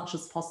as much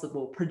as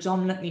possible,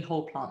 predominantly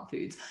whole plant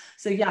foods.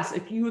 So yes,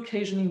 if you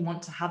occasionally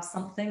want to have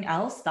something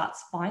else,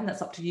 that's fine.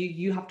 That's up to you.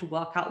 You have to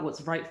work out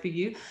what's right for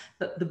you.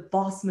 But the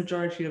vast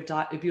majority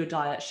of your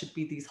diet should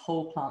be these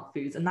whole plant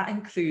foods. And that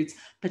includes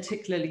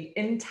particularly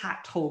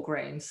intact whole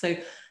grains. So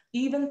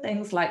even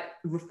things like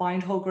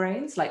refined whole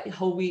grains, like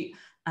whole wheat,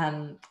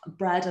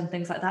 bread and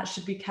things like that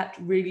should be kept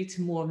really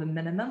to more of a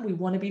minimum. We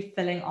want to be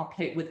filling our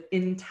plate with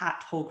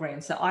intact whole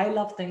grains. So I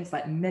love things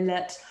like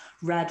millet,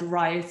 red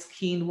rice,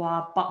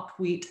 quinoa,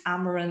 buckwheat,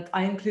 amaranth.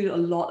 I include a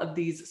lot of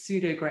these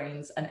pseudo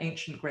grains and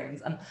ancient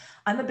grains. And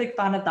I'm a big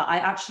fan of that. I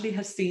actually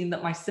have seen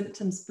that my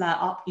symptoms flare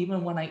up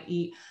even when I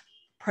eat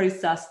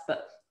processed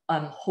but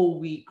whole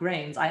wheat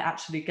grains. I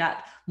actually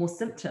get more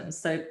symptoms.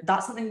 So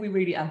that's something we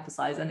really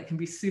emphasize, and it can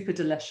be super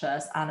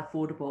delicious and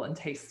affordable and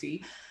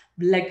tasty.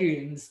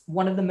 Legumes,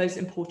 one of the most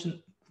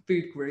important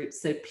food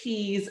groups. So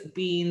peas,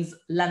 beans,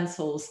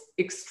 lentils,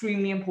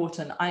 extremely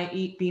important. I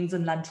eat beans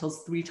and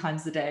lentils 3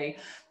 times a day.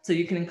 So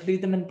you can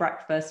include them in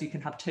breakfast. You can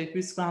have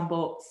tofu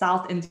scramble.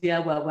 South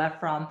India, where we're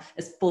from,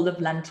 is full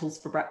of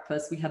lentils for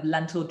breakfast. We have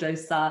lentil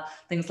dosa,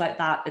 things like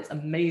that. It's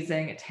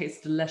amazing. It tastes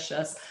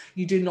delicious.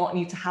 You do not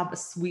need to have a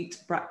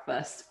sweet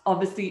breakfast.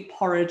 Obviously,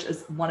 porridge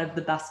is one of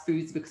the best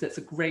foods because it's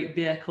a great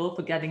vehicle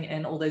for getting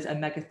in all those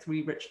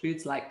omega-3 rich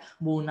foods like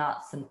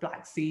walnuts and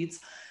flax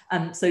seeds.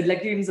 So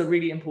legumes are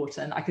really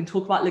important. I can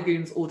talk about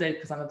legumes all day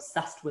because I'm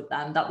obsessed with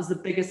them. That was the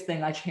biggest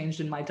thing I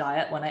changed in my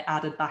diet when I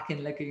added back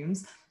in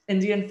legumes.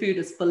 Indian food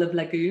is full of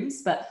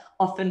legumes, but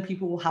often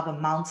people will have a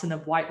mountain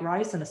of white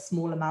rice and a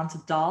small amount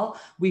of dal.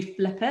 We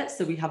flip it,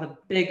 so we have a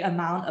big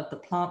amount of the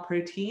plant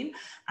protein,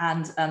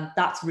 and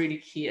that's really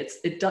key.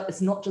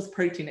 It's not just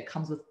protein, it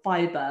comes with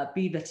fiber,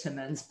 B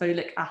vitamins,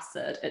 folic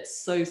acid.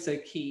 It's so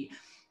key.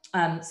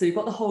 So you've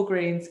got the whole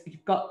grains,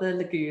 you've got the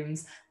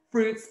legumes,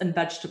 fruits and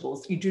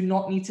vegetables. You do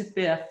not need to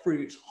fear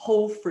fruit,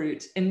 whole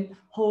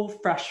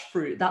fresh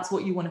fruit. That's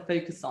what you want to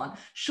focus on.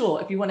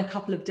 Sure, if you want a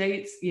couple of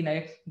dates, you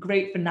know,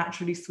 great for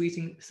naturally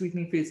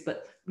sweetening foods,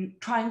 but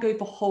try and go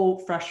for whole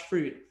fresh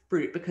fruit,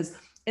 because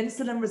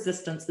insulin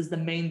resistance is the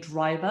main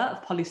driver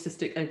of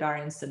polycystic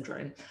ovarian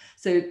syndrome.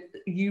 So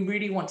you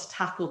really want to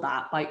tackle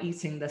that by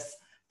eating this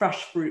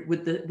fresh fruit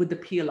with the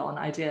peel on,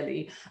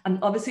 ideally. And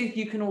obviously, if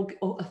you can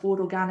afford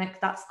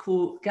organic, that's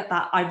cool, get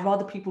that. I'd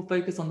rather people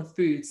focus on the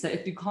food. So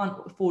if you can't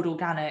afford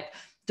organic,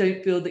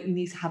 don't feel that you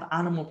need to have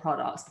animal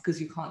products because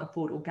you can't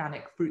afford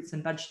organic fruits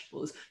and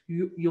vegetables.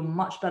 You're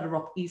much better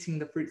off eating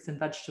the fruits and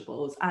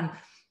vegetables. And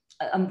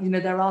you know,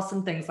 there are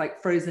some things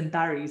like frozen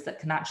berries that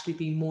can actually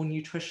be more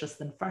nutritious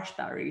than fresh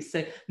berries.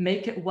 So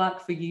make it work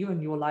for you and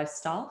your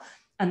lifestyle.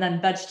 And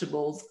then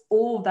vegetables,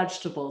 all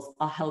vegetables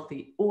are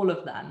healthy, all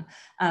of them.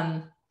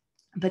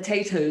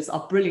 Potatoes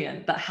are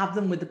brilliant, but have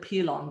them with the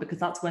peel on, because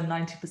that's where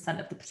 90%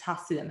 of the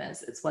potassium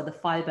is. It's where the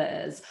fiber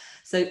is.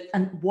 So,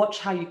 and watch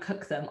how you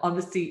cook them.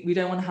 Obviously, we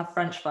don't want to have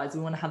French fries.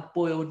 We want to have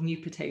boiled new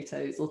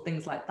potatoes or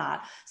things like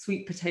that.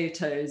 Sweet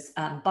potatoes,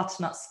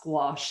 butternut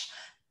squash,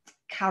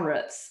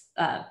 carrots,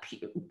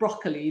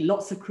 broccoli,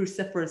 lots of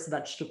cruciferous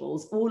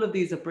vegetables. All of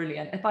these are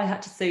brilliant. If I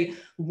had to say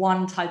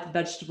one type of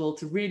vegetable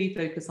to really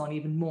focus on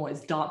even more, is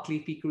dark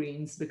leafy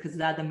greens, because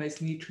they're the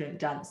most nutrient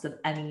dense of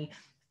any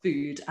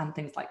food, and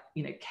things like,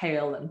 you know,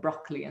 kale and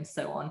broccoli and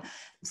so on.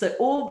 So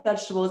all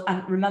vegetables,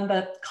 and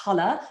remember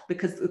color,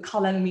 because the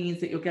color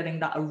means that you're getting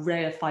that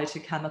array of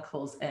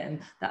phytochemicals in,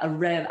 that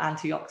array of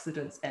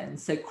antioxidants in.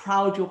 So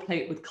crowd your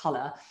plate with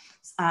color.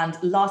 And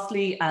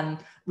lastly,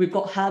 we've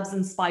got herbs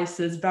and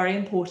spices, very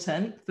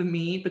important for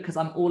me because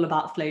I'm all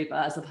about flavor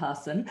as a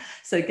person.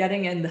 So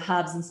getting in the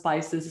herbs and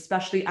spices,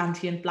 especially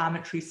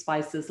anti-inflammatory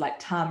spices like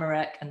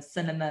turmeric and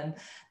cinnamon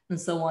and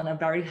so on, are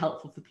very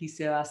helpful for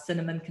PCOS.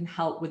 Cinnamon can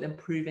help with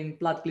improving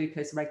blood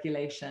glucose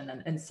regulation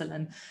and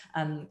insulin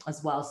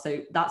as well.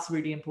 So that's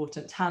really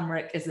important.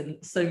 Turmeric is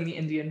in so many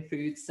Indian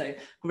foods, so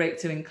great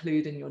to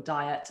include in your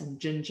diet, and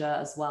ginger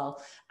as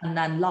well. And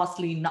then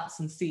lastly,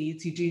 nuts and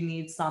seeds. You do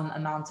need some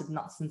amount of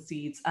nuts and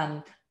seeds.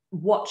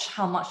 Watch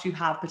how much you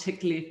have,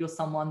 particularly if you're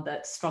someone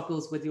that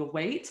struggles with your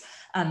weight.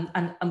 And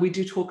we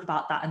do talk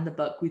about that in the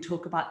book. We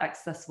talk about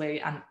excess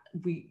weight, and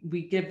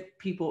we give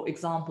people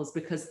examples,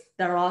 because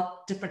there are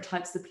different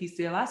types of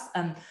PCOS.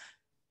 And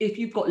if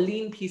you've got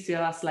lean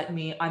PCOS like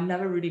me, I've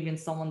never really been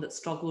someone that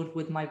struggled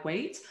with my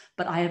weight,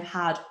 but I have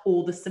had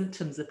all the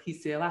symptoms of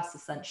PCOS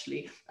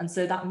essentially. And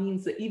so that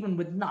means that even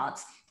with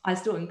nuts, I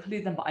still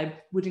include them, but I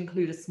would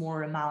include a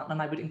smaller amount,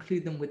 and I would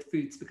include them with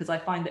fruits, because I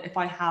find that if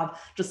I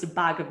have just a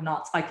bag of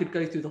nuts, I could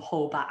go through the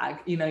whole bag,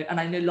 you know, and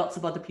I know lots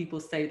of other people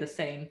say the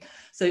same.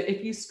 So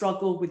if you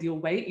struggle with your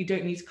weight, you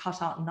don't need to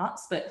cut out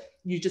nuts, but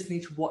you just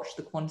need to watch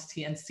the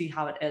quantity and see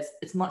how it is.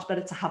 It's much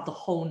better to have the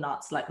whole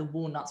nuts, like the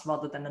walnuts,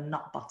 rather than a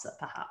nut butter,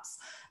 perhaps.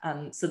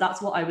 So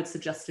that's what I would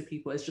suggest to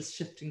people, is just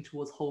shifting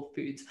towards whole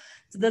foods.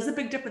 So there's a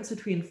big difference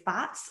between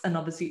fats and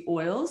obviously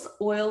oils.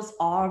 Oils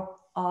are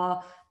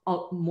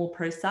more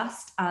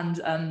processed, and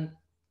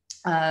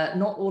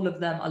not all of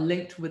them are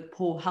linked with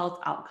poor health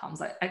outcomes.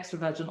 Like extra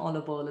virgin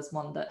olive oil is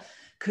one that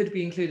could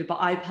be included, but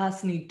I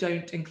personally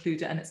don't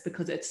include it, and it's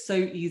because it's so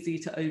easy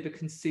to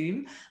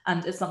overconsume,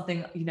 and it's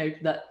something, you know,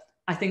 that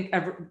I think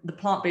the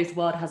plant-based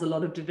world has a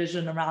lot of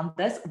division around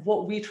this.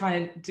 What we try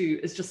and do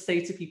is just say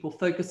to people,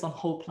 focus on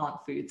whole plant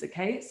foods,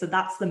 okay? So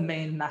that's the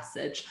main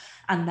message.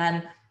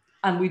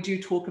 And we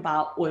do talk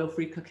about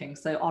oil-free cooking.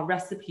 So our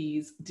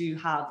recipes do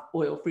have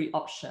oil-free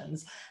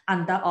options.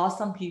 And there are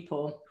some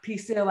people,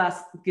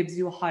 PCOS gives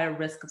you a higher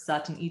risk of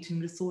certain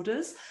eating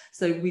disorders.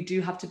 So we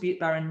do have to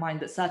bear in mind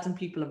that certain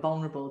people are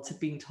vulnerable to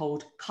being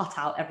told, cut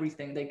out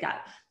everything they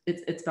get.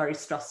 It's very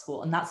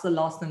stressful. And that's the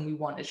last thing we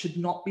want. It should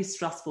not be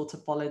stressful to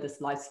follow this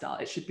lifestyle.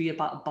 It should be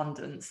about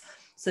abundance.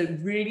 So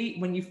really,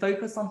 when you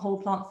focus on whole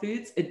plant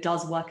foods, it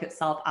does work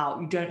itself out.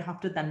 You don't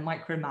have to then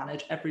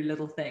micromanage every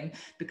little thing,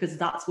 because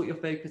that's what your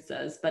focus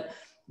is. But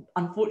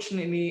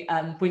unfortunately,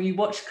 when you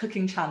watch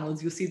cooking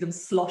channels, you'll see them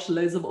slosh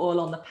loads of oil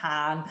on the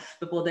pan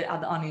before they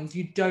add the onions.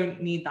 You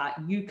don't need that.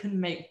 You can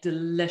make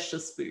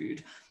delicious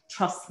food.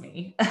 Trust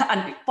me.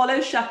 And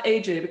follow Chef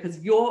AJ, because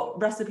your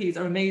recipes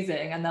are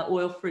amazing and they're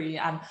oil free,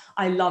 and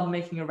I love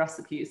making your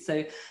recipes.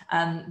 So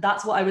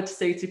that's what I would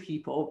say to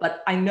people.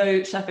 But I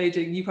know, Chef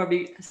AJ, you've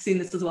probably seen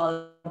this as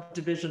well,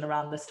 division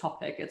around this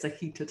topic. It's a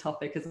heated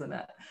topic, isn't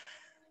it?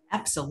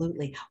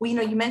 Absolutely. Well, you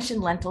know, you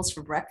mentioned lentils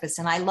for breakfast,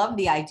 and I love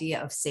the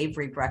idea of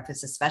savory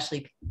breakfast,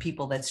 especially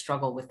people that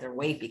struggle with their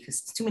weight,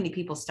 because too many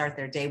people start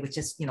their day with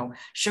just, you know,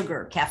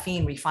 sugar,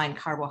 caffeine, refined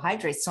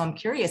carbohydrates. So I'm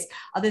curious,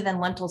 other than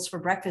lentils for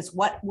breakfast,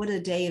 what would a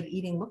day of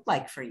eating look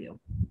like for you?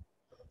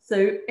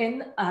 So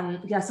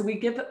so we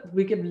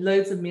give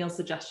loads of meal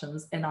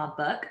suggestions in our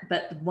book,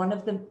 but one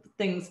of the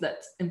things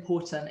that's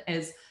important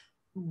is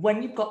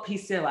when you've got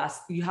PCOS,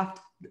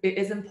 it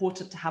is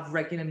important to have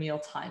regular meal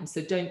times.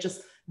 So don't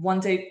just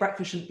one day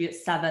breakfast shouldn't be at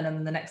 7 and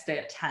then the next day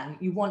at 10.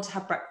 You want to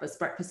have breakfast.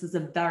 Breakfast is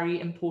a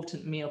very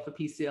important meal for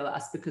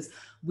PCOS because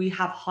we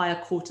have higher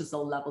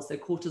cortisol levels. So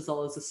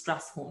cortisol is a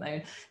stress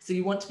hormone. So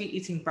you want to be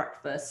eating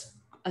breakfast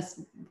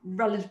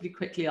relatively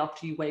quickly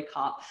after you wake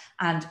up,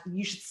 and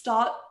you should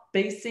start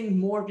basing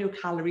more of your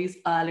calories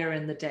earlier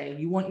in the day.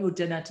 You want your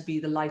dinner to be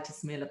the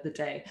lightest meal of the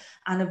day,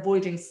 and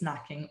avoiding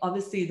snacking.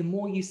 Obviously, the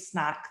more you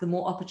snack, the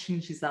more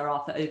opportunities there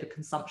are for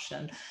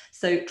overconsumption.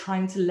 So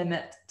trying to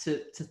limit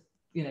to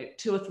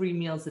 2 or 3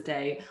 meals a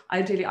day.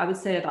 Ideally, I would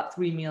say about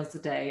 3 meals a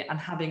day, and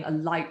having a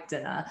light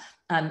dinner,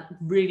 and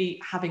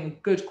really having a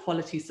good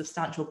quality,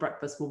 substantial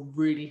breakfast will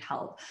really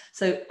help.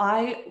 So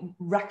I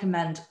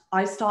recommend,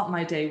 I start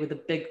my day with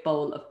a big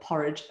bowl of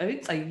porridge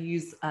oats. I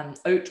use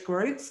oat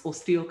groats or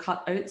steel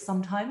cut oats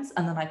sometimes.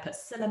 And then I put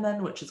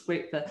cinnamon, which is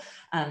great for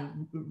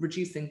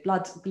reducing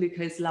blood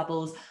glucose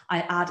levels.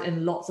 I add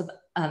in lots of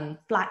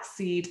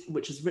flaxseed,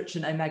 which is rich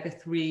in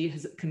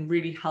omega-3, can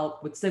really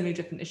help with so many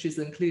different issues,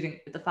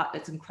 including the fact that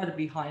it's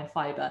incredibly high in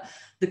fiber.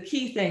 The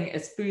key thing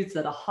is foods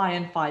that are high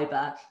in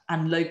fiber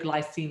and low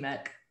glycemic.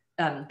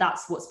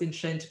 That's what's been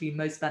shown to be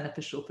most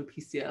beneficial for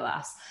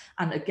PCOS.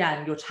 And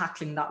again, you're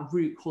tackling that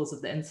root cause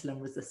of the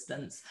insulin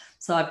resistance.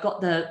 So I've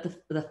got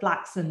the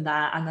flax in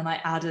there, and then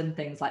I add in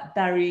things like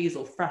berries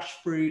or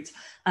fresh fruit.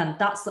 And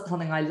that's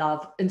something I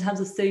love. In terms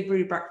of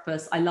savory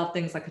breakfast, I love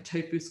things like a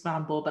tofu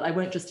scramble, but I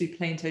won't just do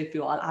plain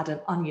tofu. I'll add in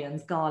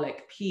onions,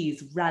 garlic,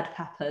 peas, red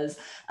peppers,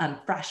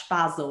 fresh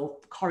basil,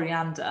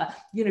 coriander,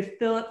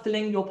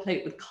 filling your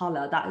plate with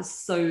color. That is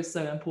so,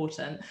 so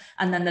important.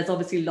 And then there's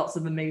obviously lots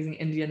of amazing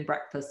Indian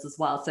breakfasts as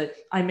well. So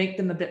I make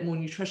them a bit more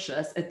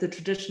nutritious. If the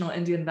traditional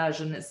Indian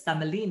version is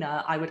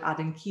semolina, I would add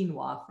in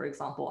quinoa, for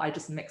example. I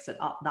just mix it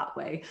up that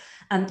way.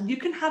 And you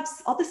can have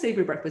other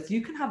savory breakfasts.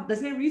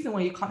 There's no reason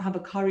why you can't have a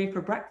curry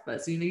for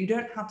breakfast. You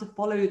don't have to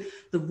follow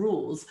the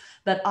rules,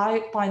 but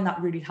I find that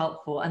really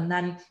helpful. And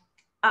then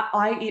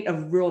I eat a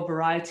real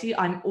variety.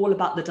 I'm all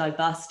about the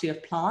diversity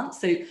of plants.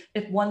 So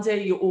if one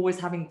day you're always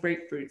having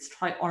grapefruits,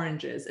 try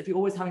oranges. If you're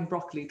always having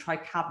broccoli, try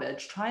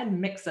cabbage. Try and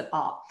mix it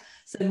up.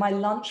 So my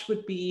lunch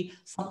would be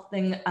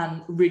something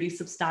really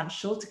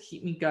substantial to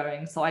keep me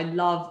going. So I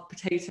love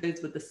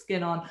potatoes with the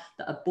skin on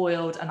that are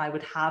boiled, and I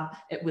would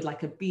have it with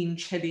like a bean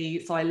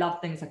chili. So I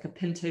love things like a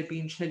pinto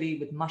bean chili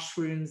with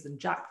mushrooms and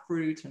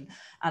jackfruit.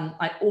 And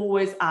I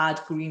always add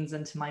greens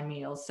into my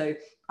meals. So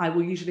I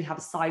will usually have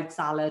a side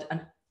salad,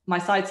 and my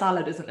side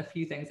salad isn't a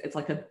few things, it's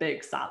like a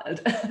big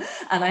salad.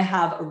 And I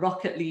have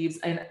rocket leaves,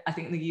 and I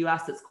think in the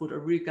US it's called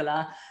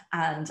arugula,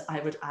 and I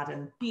would add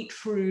in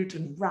beetroot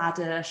and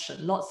radish and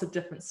lots of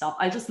different stuff.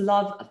 I just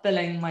love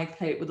filling my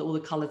plate with all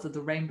the colors of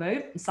the rainbow.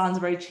 It sounds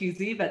very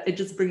cheesy, but it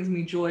just brings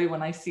me joy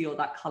when I see all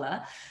that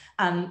color.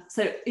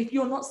 So if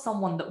you're not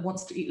someone that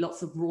wants to eat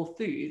lots of raw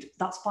food,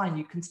 that's fine,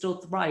 you can still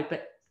thrive.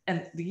 But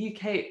in the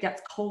UK, it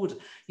gets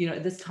cold,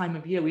 at this time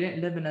of year. We don't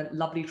live in a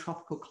lovely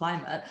tropical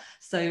climate.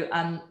 So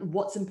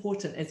what's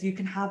important is you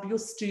can have your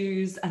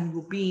stews and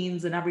your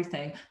beans and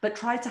everything, but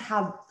try to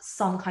have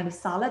some kind of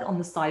salad on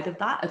the side of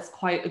that. It's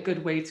quite a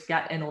good way to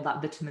get in all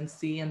that vitamin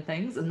C and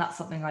things. And that's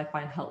something I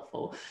find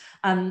helpful.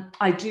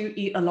 I do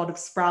eat a lot of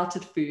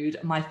sprouted food.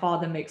 My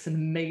father makes an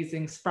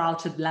amazing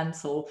sprouted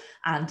lentil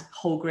and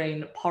whole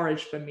grain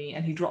porridge for me,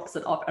 and he drops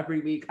it off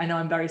every week. I know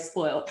I'm very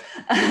spoiled.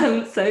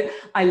 So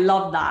I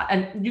love that.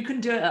 And you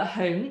can do it at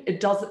home.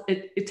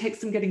 It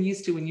takes some getting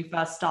used to when you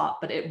first start,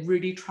 but it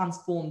really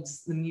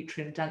transforms the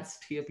nutrient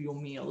density of your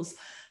meals.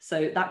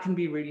 So that can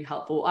be really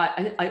helpful.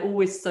 I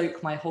always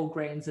soak my whole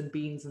grains and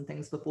beans and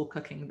things before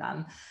cooking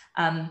them.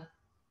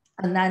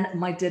 And then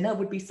my dinner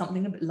would be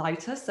something a bit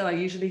lighter. So I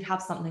usually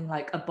have something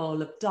like a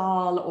bowl of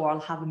dal, or I'll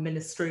have a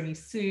minestrone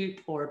soup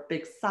or a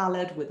big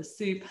salad with a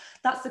soup.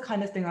 That's the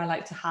kind of thing I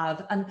like to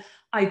have. And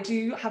I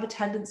do have a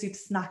tendency to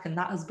snack, and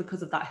that is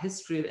because of that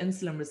history of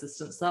insulin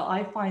resistance. So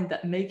I find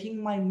that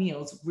making my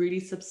meals really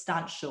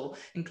substantial,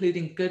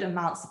 including good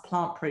amounts of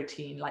plant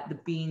protein like the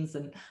beans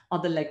and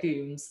other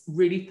legumes,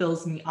 really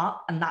fills me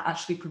up, and that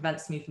actually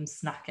prevents me from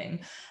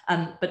snacking.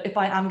 But if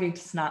I am going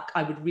to snack,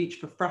 I would reach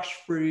for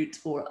fresh fruit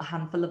or a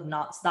handful of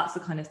nuts. That's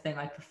the kind of thing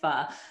I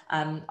prefer.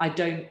 I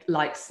don't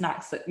like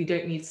snacks you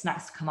don't need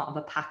snacks to come out of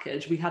a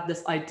package. We have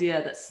this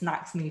idea that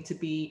snacks need to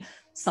be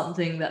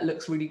something that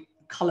looks really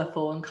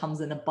colorful and comes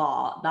in a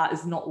bar. That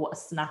is not what a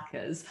snack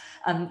is.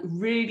 And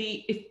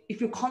really, if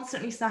you're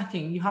constantly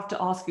snacking, you have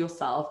to ask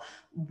yourself,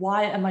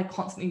 why am I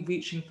constantly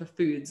reaching for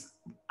foods?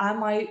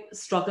 Am I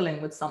struggling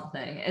with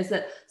something? Is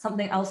it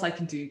something else I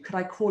can do? Could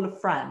I call a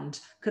friend?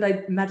 Could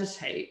I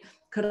meditate?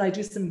 Could I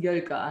do some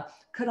yoga?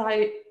 Could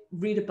I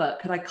read a book?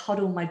 Could I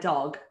cuddle my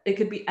dog? It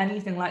could be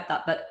anything like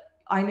that. But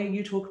I know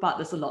you talk about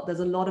this a lot.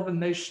 There's a lot of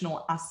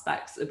emotional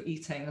aspects of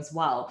eating as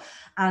well.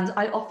 And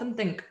I often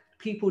think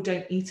people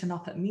don't eat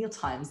enough at meal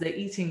times. They're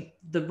eating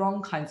the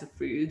wrong kinds of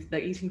foods.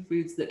 They're eating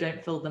foods that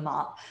don't fill them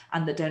up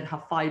and that don't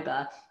have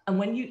fiber. And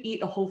when you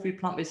eat a whole food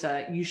plant-based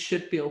diet, you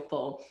should feel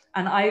full.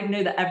 And I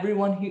know that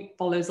everyone who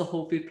follows a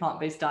whole food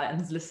plant-based diet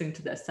and is listening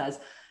to this says,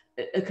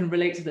 it can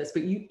relate to this,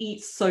 but you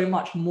eat so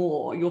much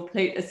more. Your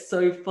plate is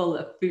so full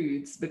of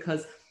foods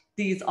because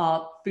these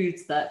are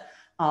foods that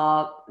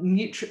are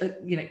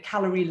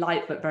calorie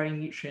light, but very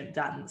nutrient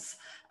dense.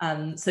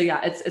 So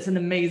yeah, it's an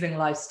amazing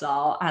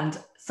lifestyle. And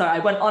sorry, I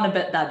went on a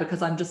bit there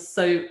because I'm just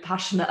so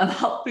passionate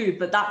about food,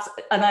 but that's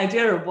an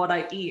idea of what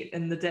I eat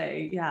in the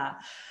day. Yeah.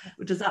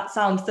 Does that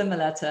sound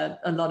similar to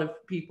a lot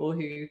of people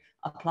who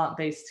are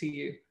plant-based to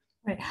you?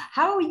 Right.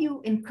 How do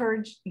you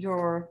encourage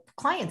your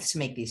clients to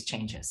make these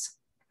changes?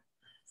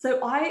 So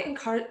I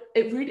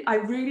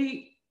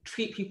really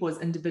treat people as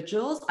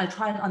individuals. I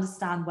try and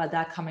understand where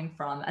they're coming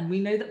from. And we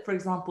know that, for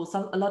example,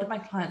 a lot of my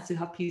clients who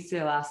have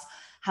PCOS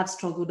have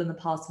struggled in the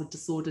past with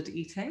disordered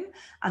eating.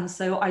 And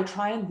so I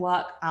try and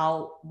work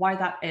out why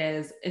that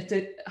is,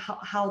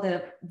 how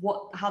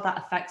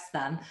that affects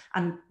them,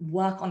 and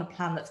work on a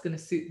plan that's going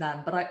to suit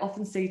them. But I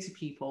often say to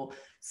people,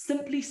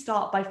 simply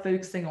start by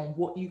focusing on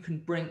what you can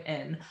bring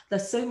in.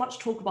 There's so much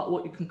talk about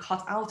what you can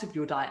cut out of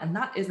your diet, and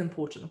that is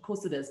important, of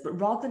course it is, but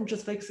rather than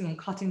just focusing on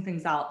cutting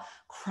things out,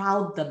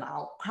 crowd them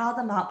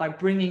out by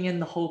bringing in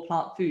the whole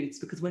plant foods.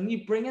 Because when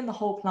you bring in the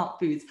whole plant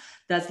foods,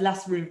 there's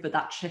less room for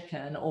that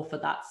chicken or for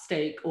that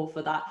steak or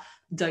for that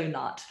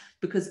donut,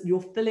 because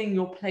you're filling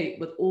your plate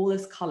with all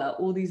this color,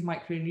 all these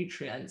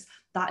micronutrients.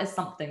 That is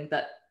something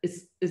that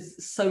is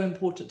so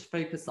important to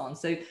focus on.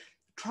 So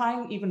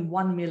trying even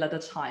one meal at a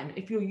time.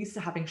 If you're used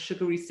to having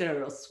sugary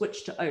cereals,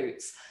 switch to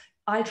oats.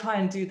 I try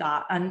and do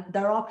that. And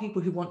there are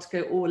people who want to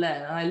go all in.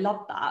 And I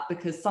love that,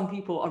 because some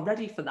people are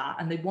ready for that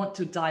and they want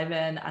to dive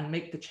in and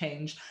make the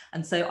change.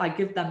 And so I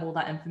give them all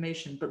that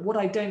information. But what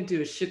I don't do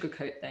is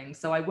sugarcoat things.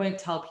 So I won't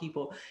tell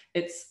people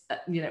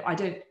I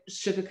don't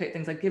sugarcoat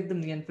things. I give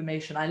them the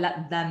information. I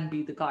let them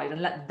be the guide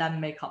and let them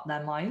make up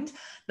their mind.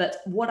 But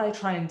what I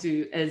try and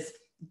do is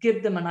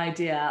give them an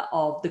idea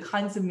of the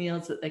kinds of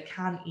meals that they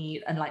can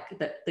eat and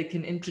that they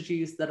can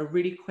introduce that are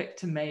really quick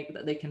to make,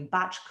 that they can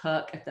batch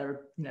cook if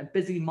they're a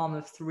busy mom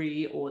of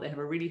 3 or they have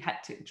a really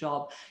hectic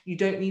job. You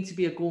don't need to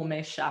be a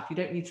gourmet chef. You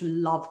don't need to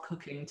love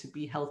cooking to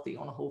be healthy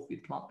on a whole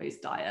food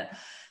plant-based diet.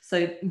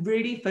 So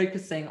really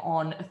focusing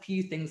on a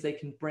few things they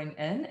can bring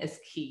in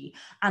is key.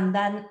 And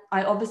then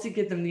I obviously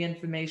give them the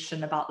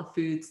information about the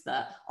foods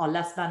that are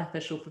less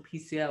beneficial for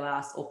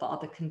PCOS or for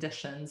other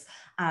conditions.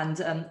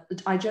 And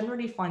I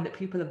generally find that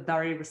people are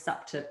very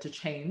receptive to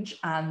change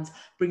and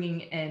bringing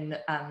in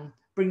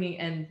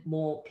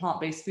more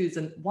plant-based foods.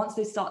 And once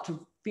they start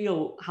to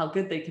feel how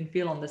good they can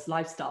feel on this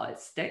lifestyle, it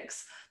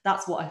sticks.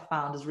 That's what I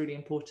found is really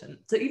important.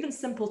 So even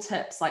simple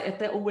tips, like if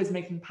they're always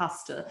making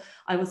pasta,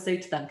 I will say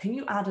to them, can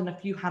you add in a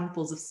few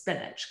handfuls of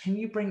spinach? Can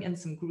you bring in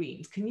some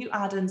greens? Can you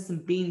add in some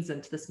beans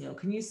into this meal?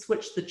 Can you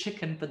switch the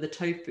chicken for the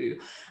tofu?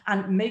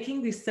 And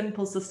making these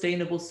simple,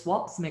 sustainable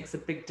swaps makes a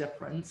big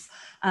difference.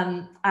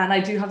 And I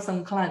do have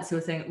some clients who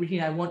are saying,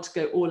 Rohini, I want to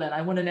go all in.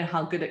 I want to know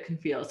how good it can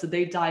feel. So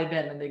they dive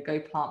in and they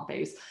go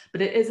plant-based.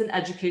 But it is an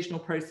educational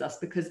process,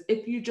 because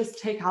if you just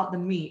take out the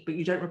meat, but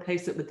you don't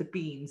replace it with the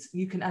beans,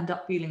 you can end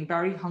up feeling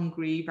very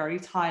hungry, very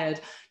tired.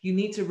 You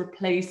need to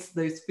replace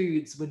those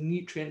foods with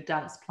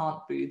nutrient-dense plant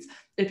foods.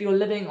 If you're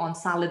living on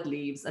salad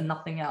leaves and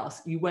nothing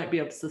else, you won't be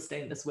able to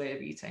sustain this way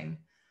of eating.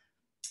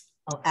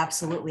 Oh,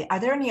 absolutely. Are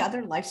there any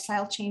other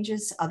lifestyle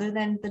changes other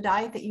than the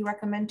diet that you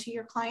recommend to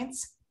your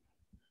clients?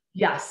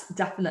 Yes,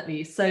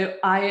 definitely. So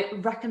I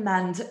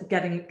recommend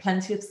getting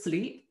plenty of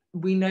sleep.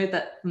 We know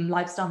that from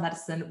lifestyle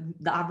medicine,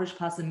 the average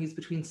person needs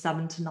between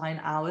 7 to 9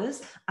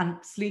 hours, and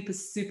sleep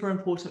is super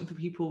important for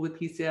people with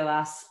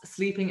PCOS.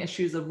 Sleeping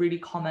issues are really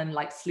common,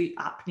 like sleep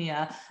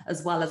apnea,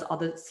 as well as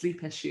other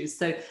sleep issues.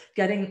 So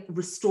getting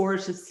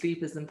restorative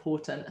sleep is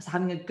important. So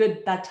having a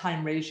good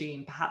bedtime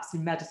regime, perhaps you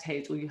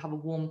meditate or you have a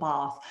warm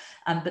bath.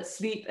 But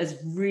sleep is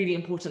really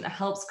important. It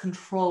helps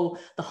control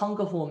the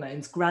hunger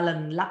hormones, ghrelin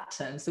and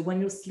leptin. So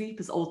when your sleep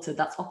is altered,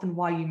 that's often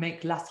why you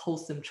make less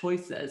wholesome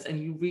choices and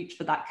you reach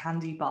for that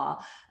candy bar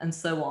and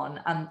so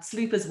on. And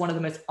sleep is one of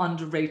the most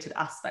underrated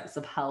aspects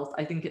of health.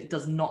 I think it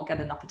does not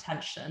get enough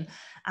attention.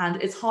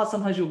 And it's hard,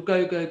 sometimes you'll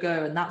go,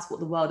 and that's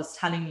what the world is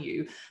telling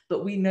you.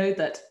 But we know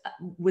that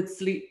with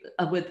sleep,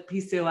 with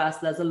PCOS,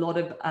 there's a lot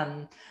of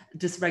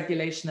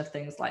dysregulation of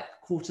things like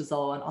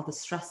cortisol and other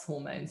stress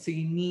hormones. So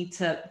you need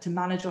to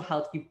manage your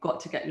health, you've got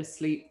to get your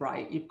sleep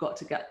right. You've got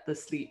to get the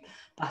sleep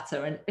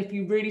better. And if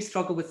you really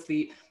struggle with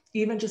sleep,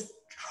 even just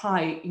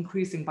try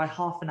increasing by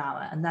half an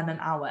hour and then an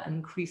hour, and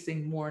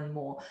increasing more and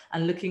more,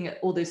 and looking at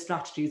all those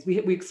strategies. We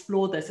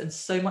explore this in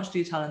so much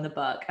detail in the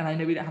book, and I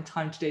know we don't have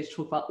time today to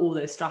talk about all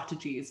those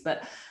strategies,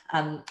 but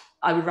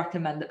I would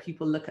recommend that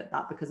people look at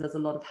that, because there's a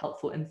lot of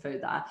helpful info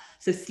there.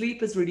 So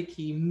sleep is really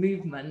key.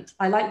 Movement.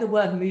 I like the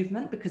word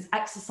movement because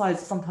exercise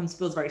sometimes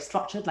feels very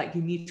structured, like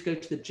you need to go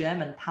to the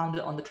gym and pound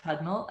it on the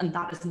treadmill, and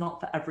that is not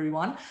for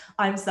everyone.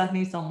 I'm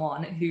certainly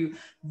someone who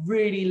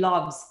really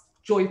loves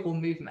joyful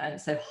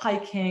movement. So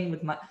hiking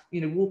with my,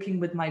 walking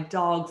with my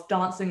dogs,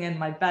 dancing in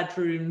my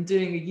bedroom,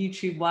 doing a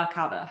YouTube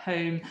workout at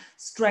home.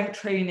 Strength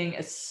training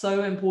is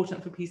so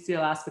important for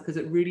PCOS because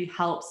it really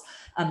helps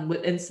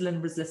with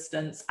insulin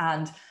resistance,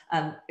 and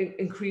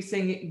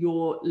increasing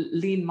your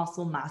lean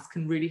muscle mass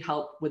can really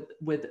help with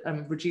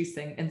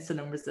reducing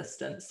insulin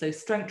resistance. So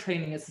strength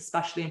training is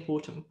especially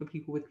important for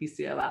people with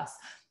PCOS.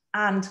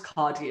 And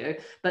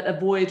cardio, but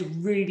avoid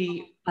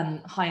really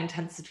high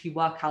intensity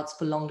workouts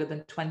for longer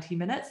than 20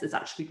 minutes. It's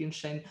actually been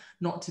shown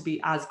not to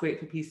be as great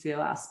for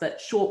PCOS,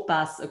 but short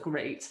bursts are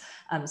great.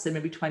 So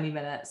maybe 20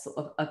 minutes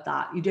of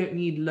that. You don't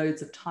need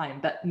loads of time,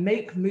 but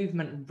make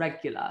movement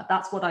regular.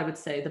 That's what I would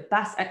say. The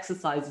best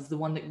exercise is the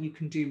one that you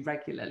can do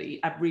regularly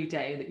every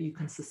day, that you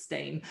can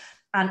sustain.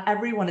 And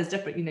everyone is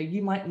different.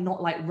 You might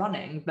not like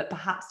running, but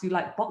perhaps you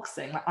like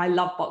boxing. Like I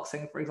love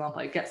boxing, for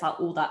example. It gets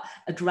out all that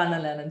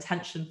adrenaline and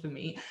tension for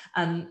me.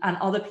 And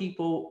other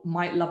people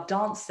might love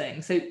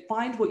dancing. So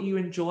find what you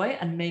enjoy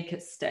and make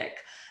it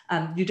stick.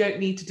 You don't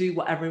need to do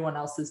what everyone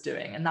else is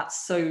doing. And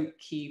that's so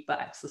key for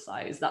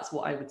exercise. That's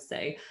what I would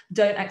say.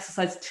 Don't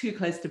exercise too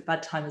close to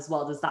bedtime as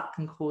well, as that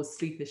can cause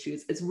sleep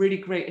issues. It's really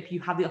great if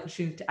you have the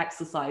opportunity to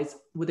exercise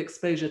with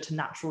exposure to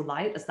natural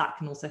light, as that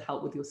can also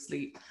help with your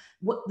sleep.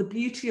 What the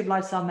beauty of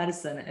lifestyle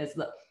medicine is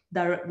that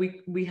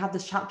we have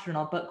this chapter in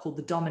our book called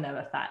the domino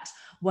effect.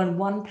 When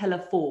one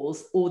pillar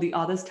falls, all the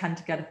others tend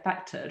to get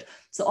affected.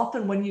 So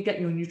often when you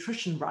get your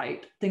nutrition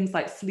right, things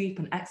like sleep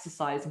and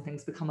exercise and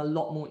things become a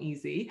lot more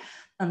easy.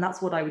 And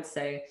that's what I would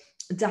say.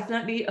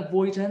 Definitely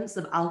avoidance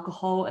of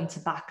alcohol and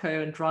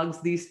tobacco and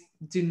drugs. These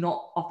do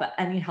not offer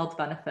any health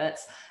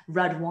benefits.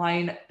 Red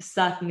wine,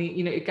 certainly,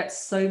 it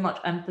gets so much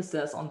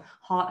emphasis on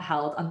heart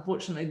health.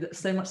 Unfortunately,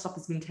 so much stuff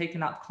has been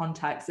taken out of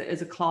context. It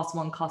is a class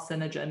 1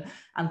 carcinogen.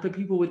 And for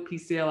people with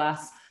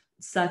PCOS,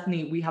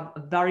 certainly we have a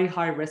very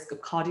high risk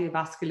of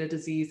cardiovascular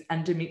disease,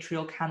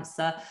 endometrial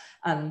cancer,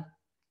 and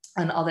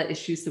other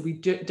issues. So we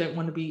don't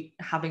want to be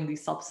having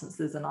these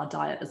substances in our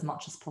diet as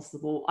much as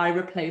possible. I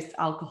replaced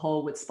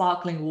alcohol with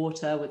sparkling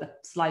water, with a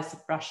slice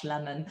of fresh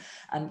lemon.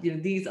 And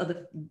these are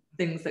the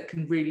things that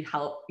can really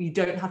help. You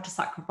don't have to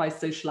sacrifice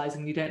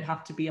socializing. You don't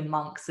have to be a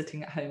monk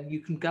sitting at home.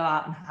 You can go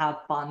out and have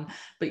fun,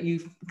 but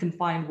you can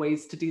find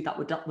ways to do that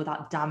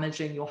without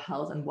damaging your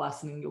health and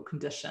worsening your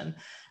condition.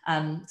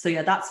 So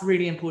yeah, that's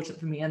really important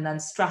for me. And then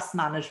stress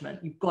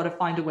management. You've got to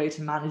find a way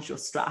to manage your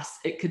stress.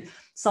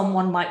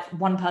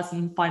 One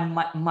person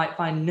might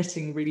find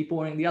knitting really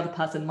boring. The other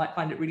person might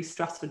find it really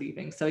stress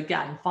relieving. So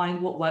again,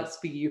 find what works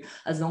for you,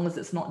 as long as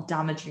it's not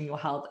damaging your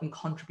health and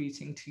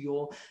contributing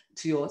to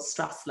your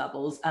stress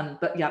levels.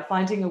 But yeah,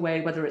 finding a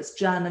way, whether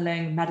it's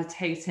journaling,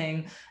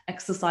 meditating,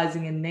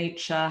 exercising in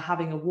nature,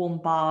 having a warm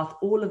bath,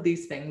 all of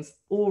these things,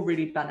 all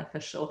really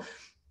beneficial.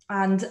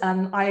 And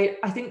I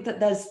think that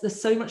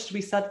there's so much to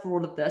be said for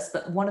all of this,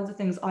 but one of the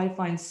things I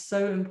find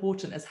so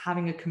important is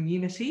having a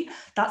community.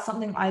 That's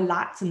something I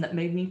lacked and that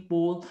made me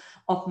fall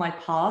off my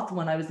path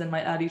when I was in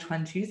my early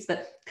 20s.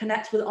 But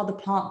connect with other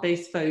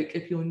plant-based folk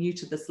if you're new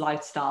to this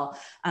lifestyle,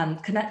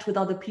 and connect with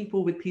other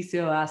people with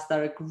PCOS.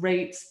 There are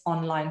great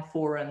online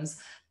forums,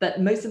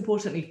 but most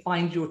importantly,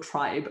 find your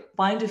tribe.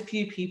 Find a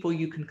few people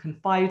you can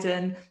confide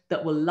in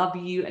that will love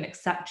you and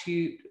accept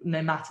you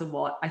no matter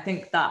what. I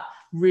think that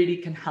really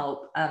can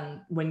help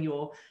when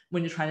you're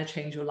trying to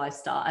change your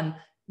lifestyle. And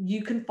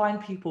you can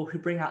find people who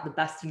bring out the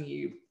best in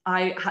you.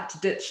 I had to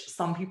ditch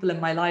some people in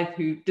my life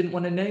who didn't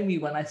want to know me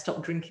when I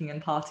stopped drinking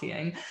and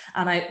partying.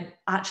 And I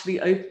actually,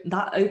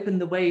 that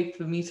opened the way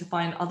for me to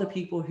find other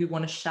people who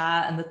want to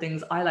share and the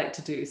things I like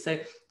to do. So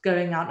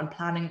going out and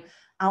planning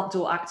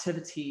outdoor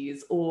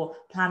activities, or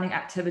planning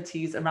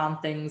activities around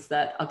things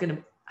that are going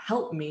to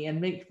help me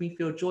and make me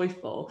feel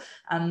joyful.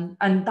 And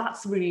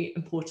that's really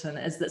important,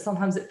 is that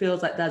sometimes it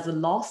feels like there's a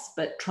loss,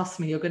 but trust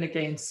me, you're going to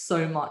gain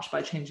so much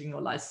by changing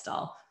your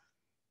lifestyle.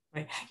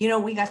 Right.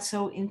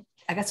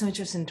 I got so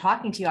interested in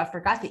talking to you. I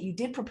forgot that you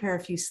did prepare a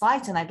few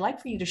slides, and I'd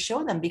like for you to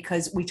show them,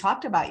 because we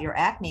talked about your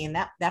acne, and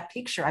that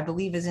picture, I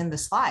believe, is in the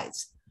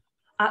slides.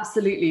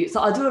 Absolutely.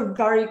 So I'll do a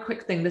very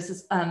quick thing. This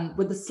is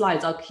with the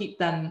slides, I'll keep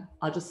them.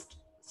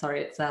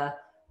 Sorry, it's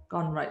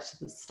gone right to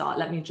the start.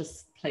 Let me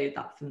just play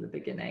that from the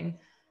beginning.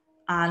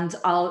 And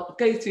I'll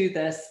go through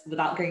this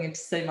without going into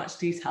so much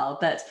detail,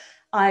 but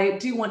I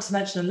do want to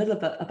mention a little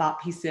bit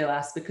about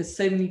PCOS, because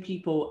so many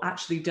people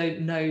actually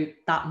don't know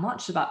that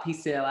much about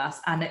PCOS,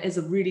 and it is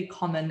a really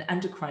common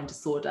endocrine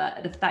disorder.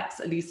 It affects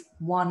at least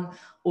 1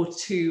 or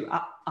 2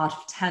 out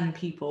of 10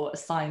 people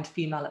assigned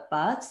female at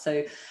birth.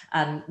 So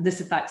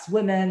this affects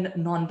women,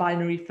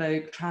 non-binary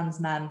folk, trans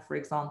men, for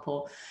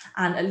example,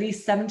 and at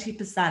least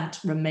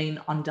 70% remain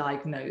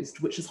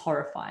undiagnosed, which is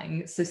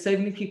horrifying. So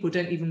many people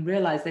don't even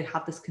realize they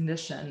have this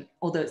condition,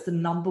 although it's the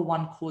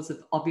 #1 cause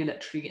of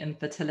ovulatory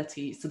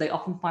infertility. So they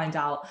often find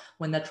out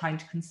when they're trying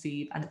to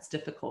conceive, and it's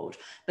difficult.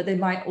 But they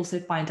might also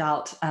find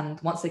out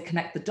once they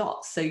connect the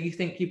dots. So you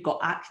think you've got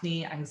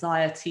acne,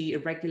 anxiety,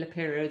 irregular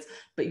periods,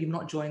 but you've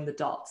not joined the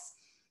dots.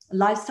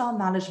 Lifestyle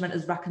management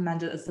is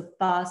recommended as the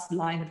first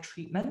line of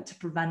treatment to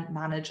prevent,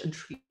 manage, and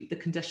treat the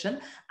condition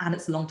and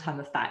its long-term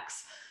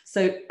effects.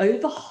 So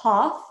over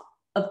half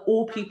of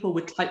all people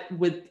with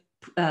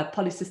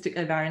polycystic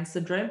ovarian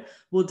syndrome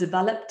will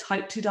develop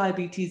type 2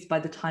 diabetes by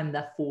the time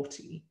they're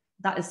 40.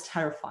 That is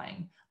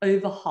terrifying.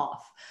 Over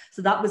half.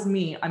 So that was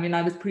me. I mean,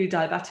 I was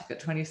pre-diabetic at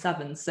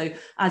 27. So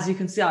as you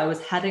can see, I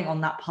was heading on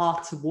that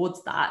path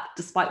towards that,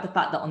 despite the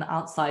fact that on the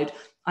outside,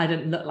 I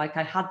didn't look like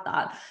I had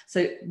that.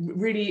 So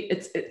really,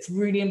 it's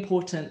really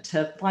important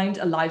to find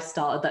a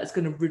lifestyle that's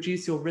going to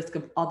reduce your risk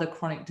of other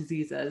chronic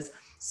diseases.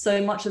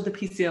 So much of the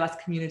PCOS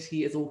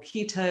community is all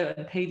keto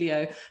and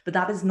paleo, but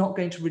that is not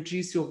going to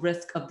reduce your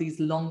risk of these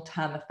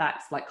long-term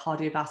effects like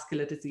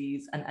cardiovascular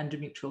disease and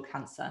endometrial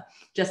cancer.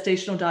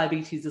 Gestational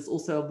diabetes is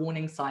also a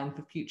warning sign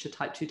for future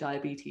type 2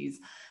 diabetes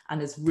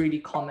and is really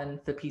common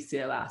for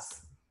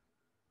PCOS.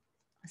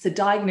 So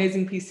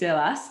diagnosing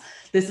PCOS,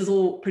 this is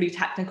all pretty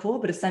technical,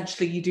 but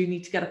essentially you do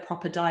need to get a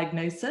proper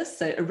diagnosis.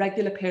 So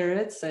irregular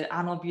periods, so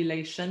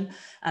anovulation,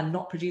 and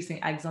not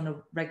producing eggs on a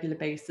regular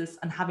basis,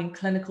 and having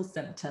clinical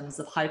symptoms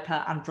of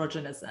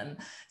hyperandrogenism.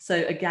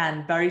 So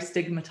again, very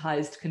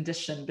stigmatized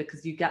condition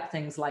because you get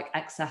things like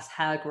excess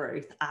hair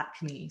growth,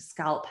 acne,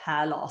 scalp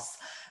hair loss,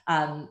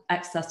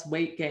 excess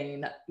weight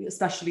gain,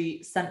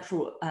 especially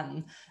central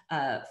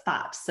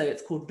fat. So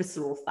it's called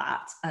visceral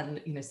fat, and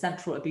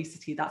central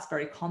obesity, that's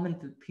very common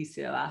for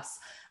PCOS.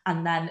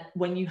 And then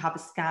when you have a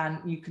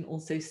scan, you can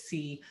also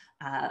see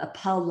a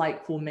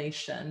pearl-like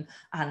formation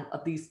and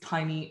of these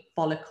tiny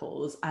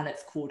follicles, and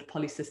it's called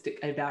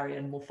polycystic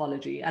ovarian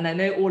morphology. And I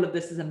know all of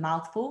this is a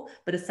mouthful,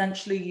 but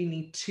essentially you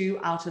need 2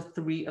 out of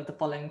 3 of the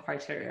following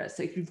criteria.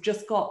 So if you've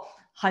just got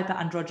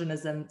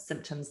hyperandrogenism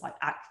symptoms like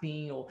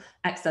acne or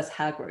excess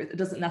hair growth, it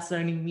doesn't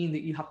necessarily mean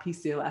that you have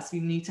PCOS.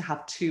 You need to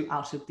have 2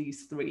 out of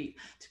these 3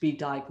 to be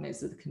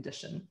diagnosed with the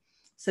condition.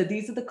 So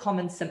these are the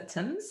common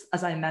symptoms.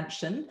 As I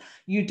mentioned,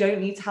 you don't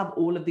need to have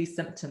all of these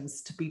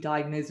symptoms to be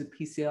diagnosed with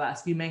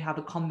PCOS. You may have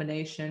a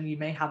combination, you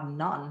may have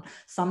none.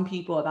 Some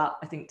people, about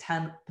I think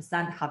 10%,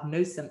 have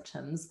no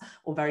symptoms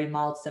or very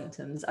mild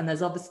symptoms. And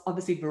there's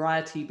obviously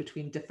variety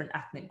between different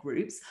ethnic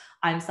groups.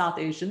 I'm South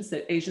Asian,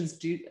 so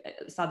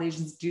South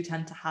Asians do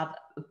tend to have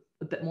a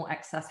bit more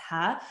excess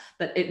hair,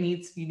 but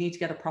you need to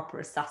get a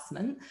proper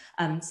assessment.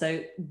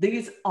 So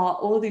these are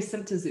all of these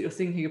symptoms that you're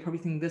seeing here. You're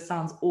probably thinking this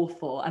sounds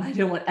awful and I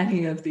don't want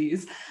any of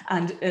these.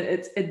 And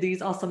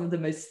these are some of the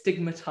most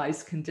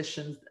stigmatized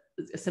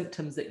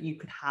symptoms that you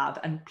could have.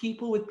 And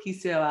people with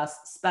PCOS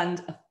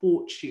spend a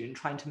fortune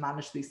trying to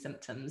manage these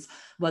symptoms,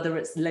 whether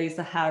it's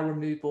laser hair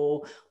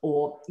removal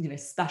or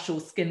special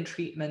skin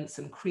treatments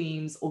and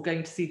creams, or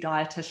going to see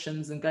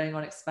dietitians and going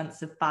on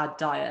expensive fad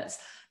diets.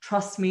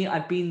 Trust me,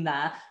 I've been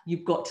there.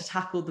 You've got to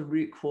tackle the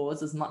root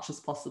cause as much as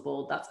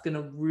possible. That's going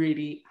to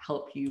really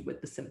help you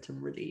with the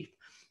symptom relief.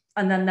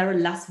 And then there are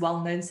less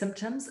well-known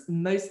symptoms.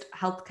 Many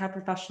healthcare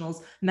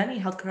professionals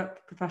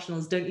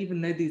don't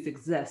even know these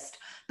exist,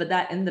 but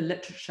they're in the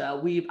literature.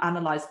 We've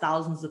analyzed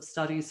thousands of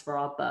studies for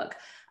our book,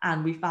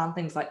 and we found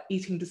things like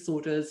eating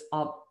disorders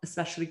are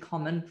especially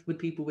common with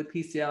people with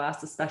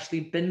PCOS, especially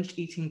binge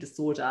eating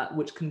disorder,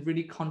 which can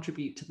really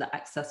contribute to the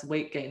excess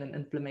weight gain and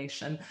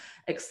inflammation,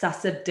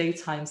 excessive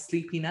daytime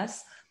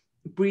sleepiness,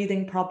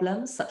 breathing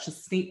problems such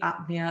as sleep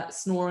apnea,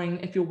 snoring.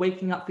 If you're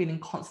waking up feeling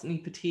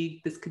constantly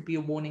fatigued, this could be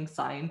a warning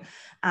sign.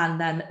 And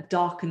then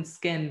darkened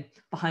skin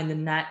behind the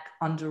neck,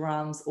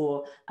 underarms,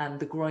 or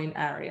the groin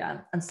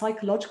area. And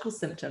psychological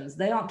symptoms,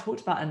 they aren't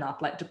talked about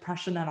enough, like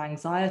depression and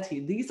anxiety.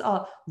 These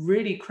are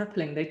really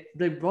crippling.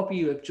 They rob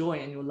you of joy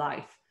in your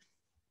life.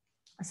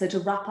 So to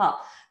wrap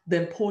up,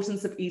 the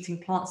importance of eating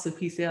plants for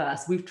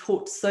PCOS. We've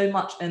talked so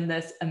much in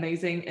this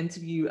amazing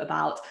interview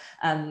about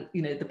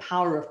the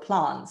power of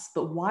plants,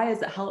 but why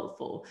is it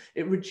helpful?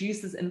 It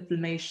reduces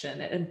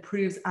inflammation, it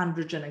improves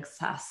androgen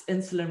excess,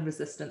 insulin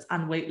resistance,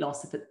 and weight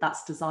loss if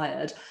that's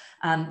desired.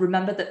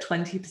 Remember that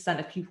 20%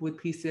 of people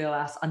with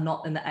PCOS are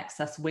not in the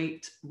excess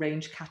weight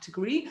range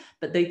category,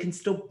 but they can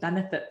still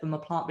benefit from a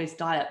plant-based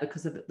diet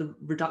because of the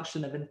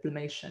reduction of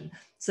inflammation.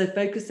 So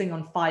focusing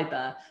on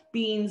fiber,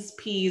 beans,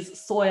 peas,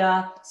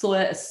 soya.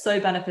 Soya is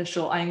so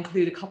beneficial. I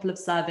include a couple of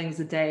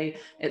servings a day.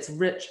 It's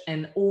rich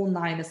in all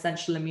 9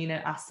 essential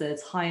amino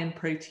acids, high in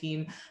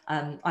protein,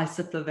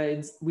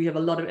 isoflavones. We have a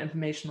lot of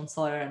information on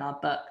soya in our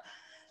book.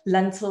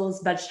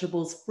 Lentils,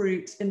 vegetables,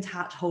 fruit,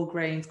 intact whole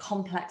grains,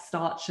 complex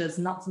starches,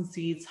 nuts and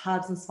seeds,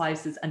 herbs and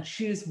spices, and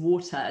choose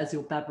water as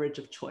your beverage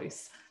of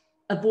choice.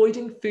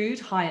 Avoiding food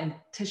high in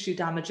tissue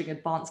damaging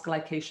advanced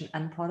glycation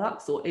end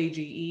products, or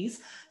AGEs.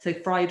 So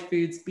fried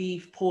foods,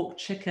 beef, pork,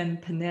 chicken,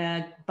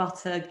 paneer,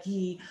 butter,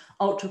 ghee,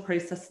 ultra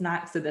processed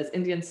snacks. So there's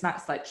Indian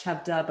snacks like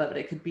chevda, but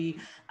it could be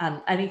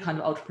any kind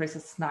of ultra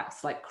processed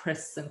snacks like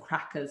crisps and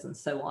crackers and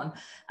so on.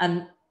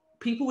 And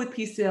people with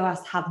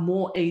PCOS have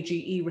more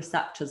AGE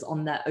receptors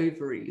on their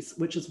ovaries,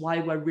 which is why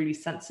we're really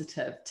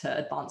sensitive to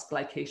advanced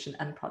glycation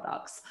end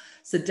products.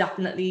 So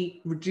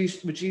definitely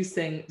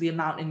reducing the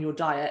amount in your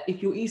diet.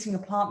 If you're eating a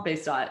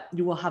plant-based diet,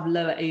 you will have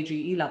lower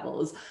AGE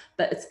levels,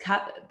 but it's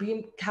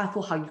being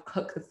careful how you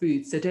cook the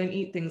food. So don't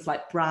eat things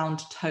like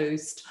browned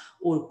toast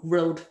or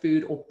grilled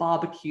food or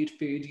barbecued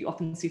food. You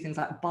often see things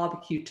like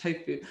barbecued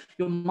tofu.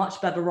 You're much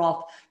better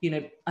off,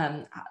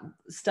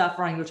 stir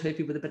frying your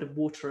tofu with a bit of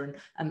water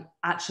and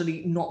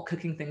actually not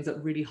cooking things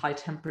at really high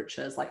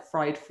temperatures like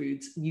fried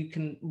foods. You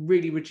can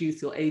really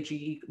reduce your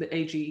the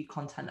AGE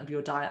content of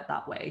your diet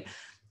that way.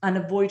 And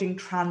avoiding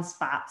trans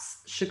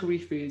fats, sugary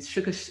foods,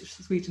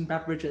 sugar-sweetened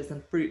beverages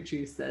and fruit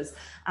juices,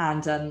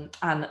 and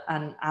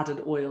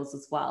added oils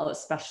as well,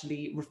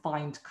 especially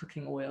refined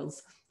cooking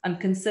oils. And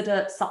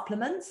consider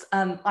supplements.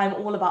 I'm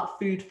all about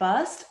food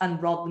first,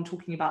 and rather than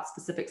talking about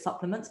specific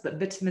supplements, but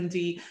vitamin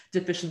D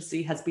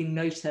deficiency has been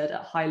noted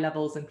at high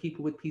levels in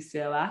people with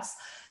PCOS.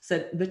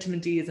 So vitamin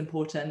D is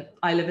important.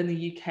 I live in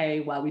the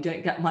UK where we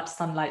don't get much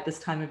sunlight this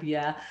time of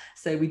year,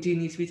 so we do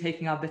need to be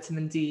taking our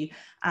vitamin D.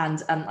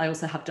 And I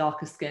also have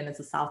darker skin as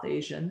a South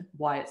Asian,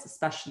 why it's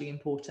especially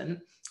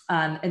important.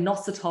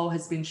 Inositol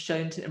has been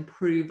shown to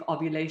improve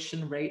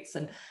ovulation rates,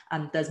 and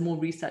there's more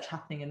research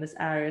happening in this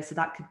area. So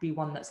that could be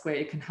one that's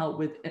great. It can help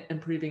with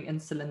improving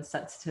insulin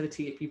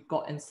sensitivity if you've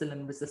got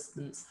insulin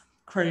resistance.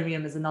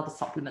 Chromium is another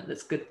supplement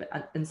that's good for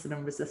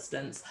insulin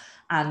resistance.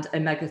 And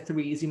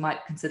omega-3s, you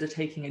might consider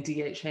taking a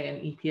DHA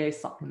and EPA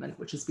supplement,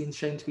 which has been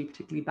shown to be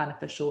particularly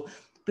beneficial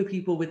for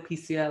people with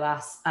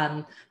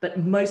PCOS. But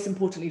most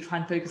importantly, try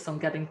and focus on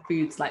getting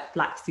foods like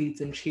flax seeds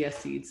and chia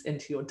seeds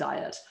into your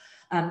diet.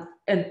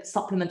 And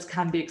supplements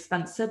can be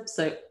expensive.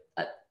 So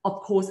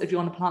of course, if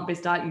you're on a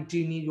plant-based diet, you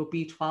do need your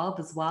B12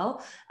 as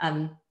well.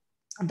 And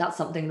that's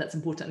something that's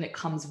important, and it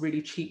comes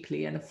really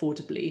cheaply and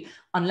affordably.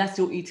 Unless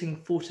you're eating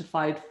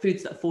fortified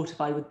foods that are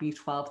fortified with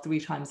B12 3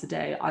 times a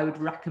day, I would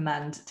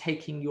recommend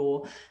taking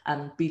your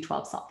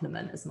B12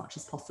 supplement as much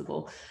as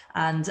possible.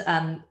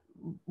 And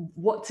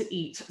what to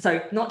eat.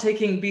 So not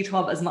taking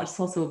B12 as much as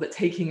possible, but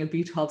taking a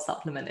B12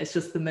 supplement is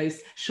just the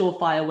most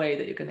surefire way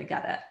that you're going to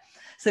get it.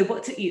 So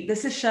what to eat.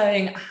 This is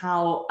showing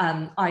how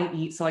I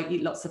eat. So I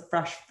eat lots of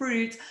fresh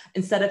fruit.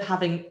 Instead of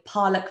having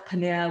palak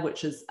paneer,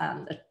 which is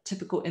a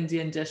typical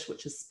Indian dish,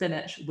 which is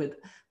spinach with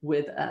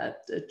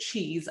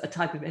cheese, a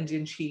type of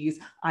Indian cheese,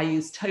 I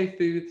use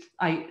tofu.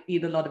 I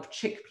eat a lot of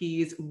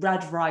chickpeas,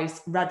 red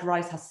rice. Red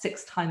rice has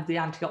 6 times the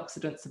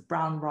antioxidants of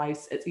brown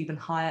rice. It's even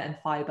higher in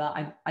fiber.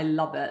 I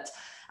love it.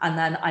 And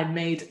then I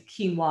made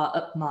quinoa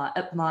upma.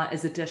 Upma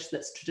is a dish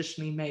that's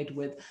traditionally made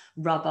with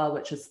rava,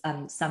 which is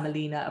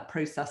semolina, a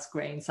processed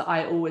grain. So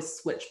I always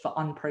switch for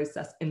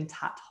unprocessed,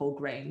 intact whole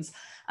grains.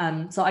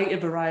 So I eat a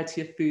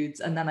variety of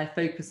foods, and then I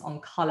focus on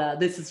color.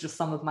 This is just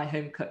some of my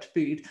home cooked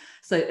food.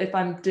 So if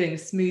I'm doing a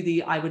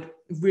smoothie, I would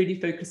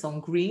really focus on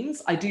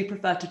greens. I do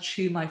prefer to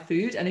chew my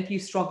food. And if you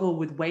struggle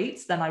with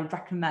weight, then I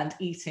recommend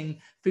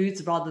eating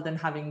foods rather than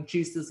having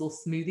juices or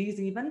smoothies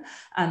even.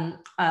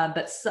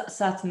 But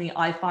certainly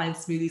I find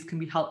smoothies can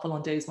be helpful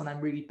on days when I'm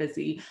really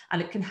busy,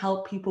 and it can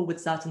help people with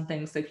certain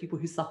things. So people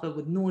who suffer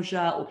with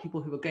nausea, or people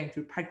who are going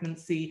through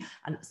pregnancy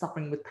and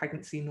suffering with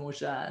pregnancy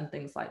nausea and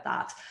things like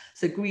that.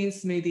 So green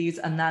smoothies.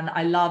 And then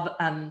I love,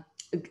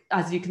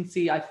 as you can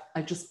see, I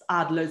just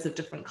add loads of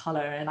different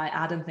color, and I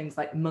add in things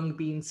like mung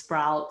bean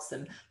sprouts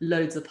and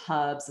loads of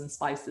herbs and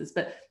spices,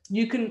 but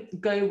you can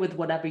go with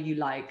whatever you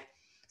like.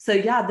 So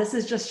yeah, this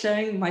is just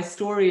showing my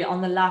story.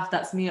 On the left,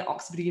 that's me at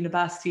Oxford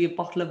University, a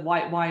bottle of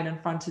white wine in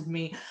front of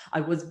me.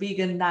 I was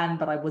vegan then,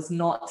 but I was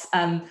not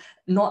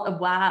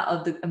aware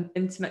of the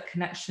intimate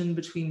connection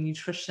between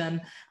nutrition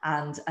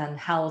and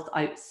health.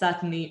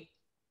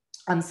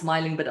 I'm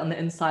smiling, but on the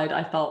inside,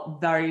 I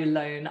felt very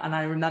alone. And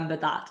I remember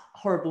that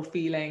horrible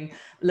feeling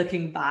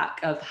looking back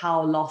of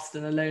how lost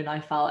and alone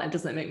I felt. It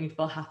doesn't make me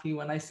feel happy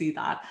when I see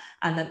that.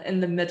 And then in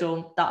the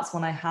middle, that's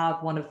when I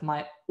have one of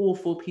my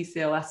awful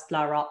PCOS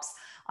flare-ups.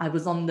 I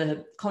was on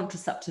the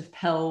contraceptive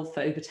pill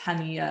for over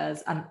 10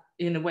 years. And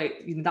in a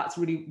way, that's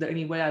really the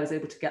only way I was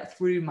able to get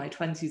through my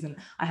 20s. And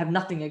I have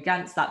nothing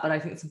against that, but I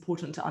think it's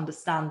important to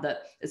understand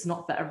that it's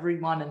not for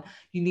everyone. And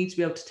you need to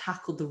be able to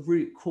tackle the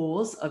root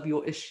cause of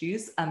your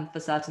issues. And for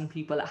certain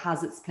people, it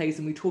has its place.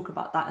 And we talk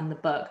about that in the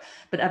book.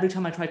 But every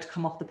time I tried to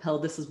come off the pill,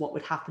 this is what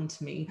would happen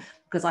to me,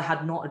 because I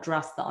had not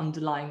addressed the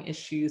underlying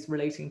issues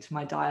relating to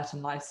my diet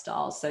and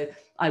lifestyle. So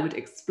I would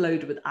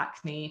explode with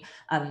acne,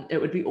 and it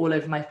would be all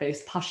over my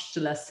face,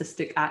 pustular,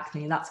 cystic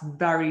acne. That's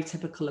very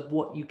typical of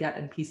what you get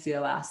in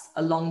PCOS,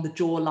 along the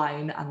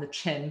jawline and the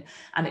chin,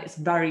 and it's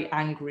very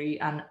angry.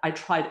 And I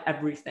tried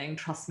everything,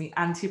 trust me,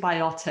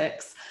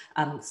 antibiotics,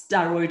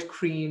 steroid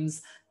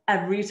creams,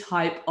 every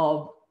type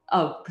of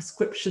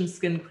prescription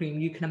skin cream,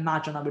 you can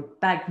imagine I would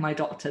beg my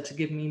doctor to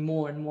give me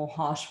more and more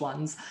harsh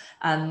ones,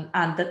 and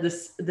that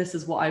this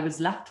is what I was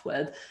left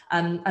with.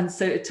 And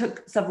so it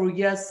took several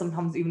years,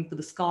 sometimes even for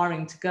the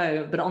scarring to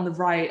go. But on the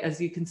right,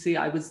 as you can see,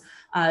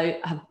 I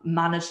have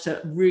managed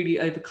to really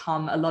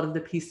overcome a lot of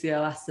the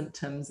PCOS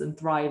symptoms and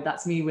thrive.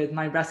 That's me with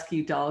my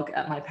rescue dog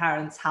at my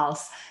parents'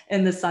 house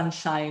in the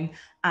sunshine.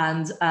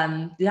 And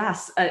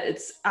yes,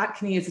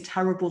 acne is a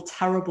terrible,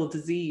 terrible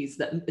disease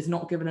that is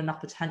not given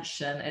enough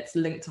attention. It's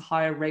linked to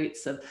higher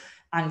rates of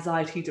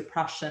anxiety,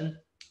 depression,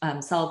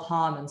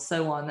 self-harm, and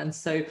so on. And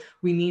so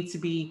we need to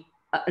be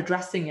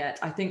addressing it.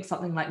 I think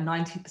something like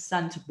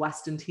 90% of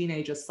Western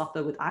teenagers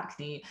suffer with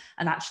acne,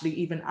 and actually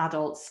even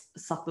adults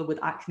suffer with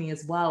acne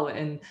as well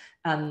in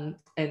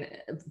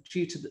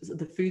due to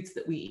the foods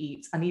that we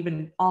eat. And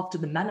even after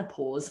the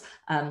menopause,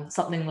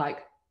 something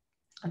like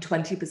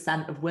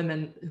 20% of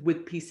women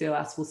with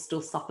PCOS will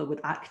still suffer with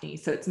acne.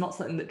 So it's not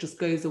something that just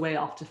goes away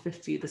after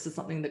 50. This is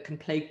something that can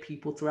plague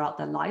people throughout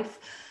their life.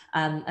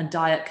 And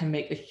diet can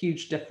make a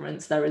huge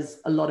difference. There is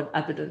a lot of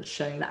evidence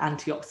showing that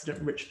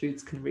antioxidant-rich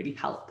foods can really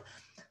help.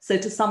 So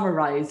to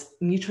summarize,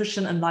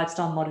 nutrition and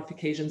lifestyle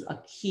modifications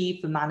are key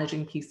for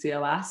managing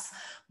PCOS.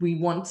 We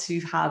want to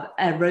have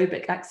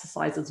aerobic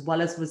exercise as well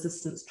as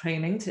resistance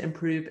training to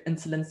improve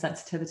insulin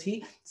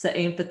sensitivity. So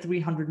aim for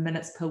 300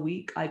 minutes per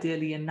week,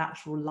 ideally in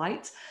natural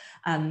light.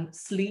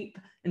 Sleep,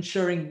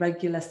 ensuring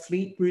regular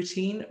sleep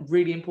routine,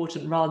 really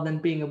important, rather than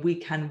being a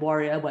weekend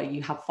warrior where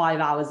you have 5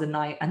 hours a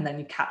night and then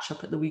you catch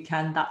up at the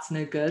weekend. That's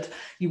no good.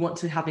 You want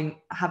to having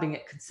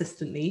it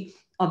consistently.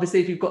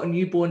 Obviously, if you've got a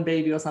newborn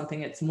baby or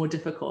something, it's more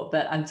difficult,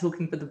 but I'm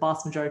talking for the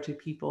vast majority of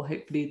people.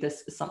 Hopefully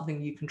this is something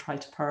you can try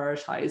to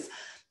prioritize.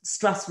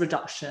 Stress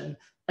reduction,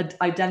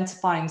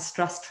 identifying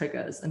stress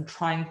triggers and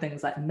trying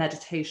things like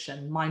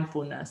meditation,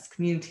 mindfulness,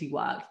 community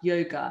work,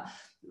 yoga,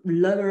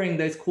 lowering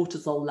those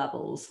cortisol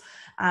levels,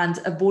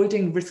 and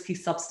avoiding risky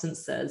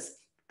substances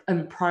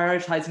and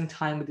prioritizing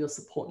time with your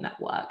support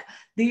network.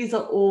 These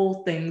are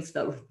all things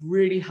that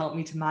really help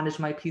me to manage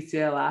my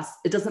PCOS.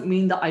 It doesn't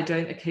mean that I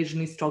don't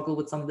occasionally struggle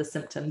with some of the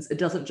symptoms. It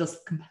doesn't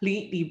just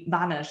completely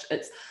vanish.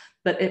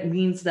 But it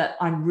means that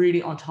I'm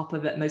really on top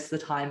of it most of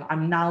the time.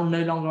 I'm now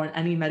no longer on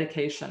any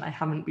medication. I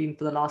haven't been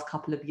for the last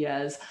couple of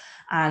years,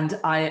 and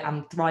I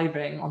am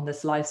thriving on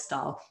this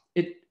lifestyle.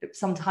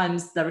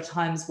 Sometimes there are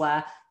times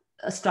where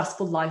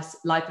stressful life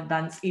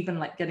events, even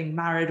like getting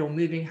married or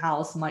moving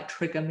house, might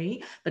trigger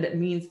me, but it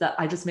means that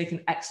I just make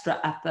an extra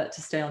effort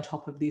to stay on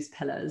top of these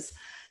pillars.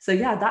 So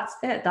yeah, that's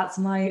it. That's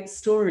my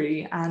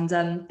story. And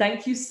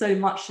thank you so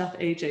much, Chef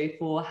AJ,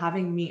 for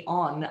having me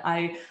on.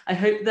 I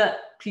hope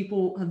that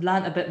people have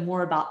learned a bit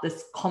more about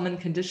this common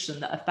condition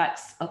that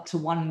affects up to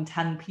 1 in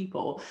 10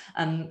 people,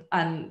 and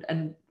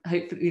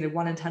hopefully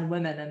 1 in 10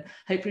 women, and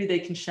hopefully they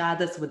can share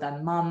this with their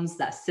mums,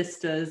 their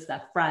sisters,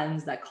 their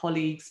friends, their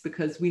colleagues,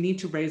 because we need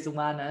to raise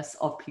awareness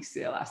of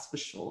PCOS for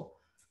sure.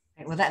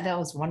 Well, that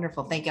was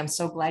wonderful. Thank you. I'm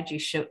so glad you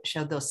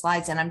showed those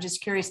slides. And I'm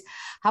just curious,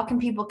 how can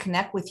people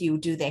connect with you?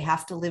 Do they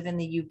have to live in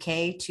the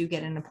UK to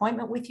get an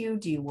appointment with you?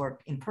 Do you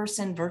work in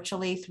person,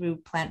 virtually, through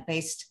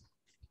plant-based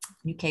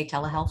UK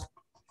telehealth?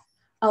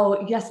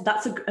 Oh, yes,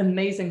 that's an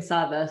amazing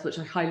service, which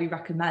I highly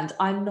recommend.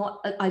 I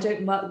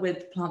don't work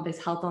with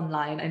Plant-Based Health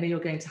Online. I know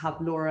you're going to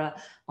have Laura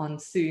on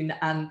soon,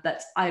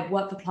 but I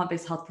work for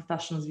Plant-Based Health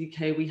Professionals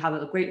UK. We have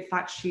a great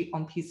fact sheet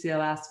on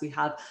PCOS. We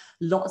have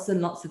lots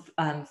and lots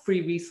of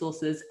free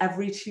resources.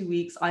 Every 2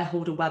 weeks, I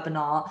hold a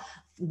webinar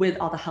with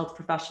other health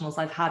professionals.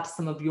 I've had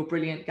some of your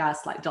brilliant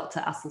guests like Dr.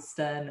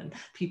 Esselstyn and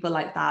people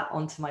like that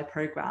onto my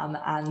program,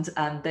 and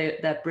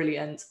they're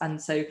brilliant.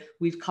 And so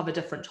we cover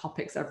different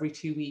topics every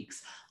 2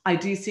 weeks. I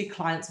do see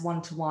clients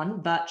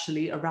one-to-one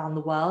virtually around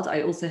the world.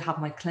 I also have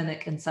my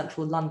clinic in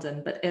central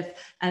London, but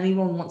if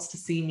anyone wants to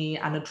see me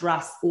and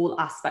address all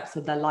aspects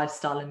of their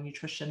lifestyle and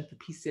nutrition for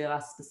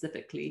PCOS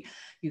specifically,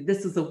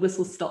 this is a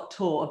whistle-stop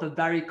tour of a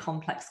very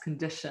complex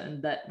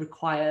condition that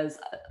requires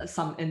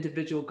some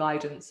individual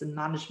guidance and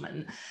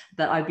management,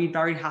 that I'd be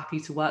very happy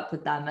to work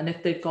with them. And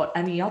if they've got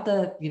any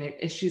other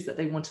issues that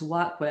they want to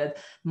work with,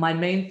 my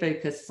main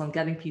focus is on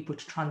getting people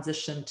to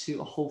transition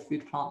to a whole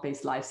food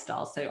plant-based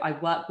lifestyle. So I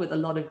work with a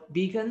lot of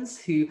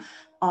vegans who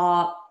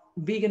are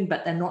vegan,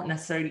 but they're not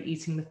necessarily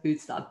eating the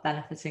foods that are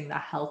benefiting their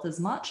health as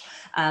much.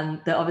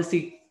 They're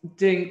obviously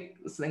doing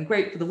something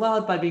great for the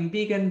world by being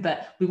vegan,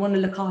 but we want to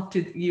look after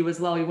you as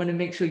well. We want to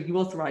make sure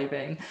you're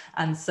thriving.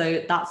 And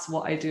so that's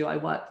what I do. I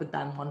work with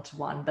them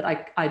one-to-one, but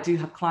I do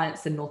have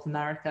clients in North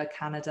America,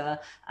 Canada,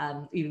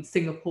 even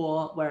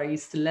Singapore, where I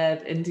used to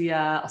live,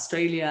 India,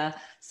 Australia.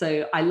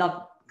 So I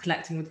love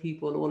connecting with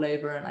people all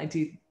over, and I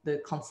do the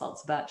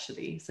consults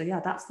virtually. So yeah,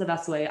 that's the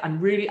best way.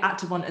 I'm really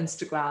active on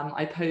Instagram.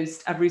 I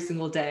post every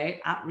single day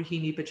at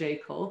Rohini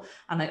Bajekal.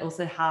 And I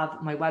also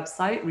have my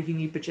website,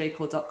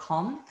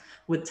 rohinibajekal.com,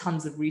 with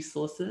tons of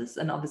resources.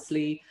 And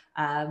obviously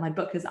my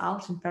book is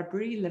out in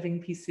February,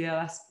 Living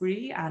PCOS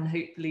Free, and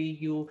hopefully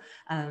you'll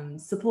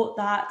support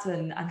that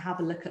and have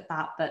a look at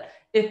that. But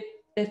if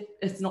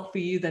it's not for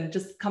you, then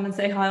just come and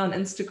say hi on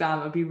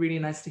Instagram. It'd be really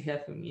nice to hear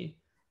from you.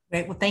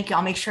 Great. Well, thank you.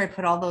 I'll make sure I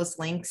put all those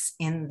links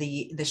in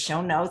the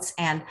show notes.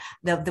 And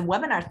the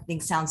webinar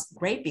thing sounds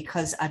great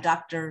because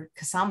Dr.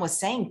 Kassam was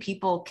saying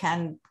people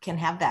can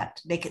have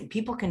that.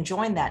 People can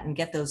join that and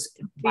get those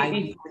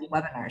bi-weekly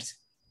webinars.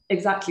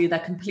 Exactly, they're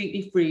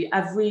completely free.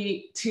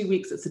 Every 2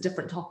 weeks, it's a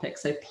different topic.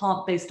 So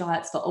plant-based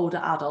diets for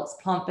older adults,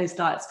 plant-based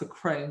diets for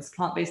Crohn's,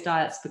 plant-based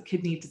diets for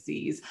kidney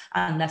disease,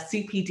 and they're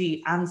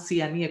CPD and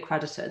CME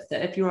accredited. So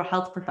if you're a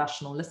health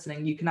professional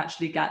listening, you can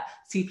actually get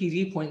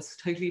CPD points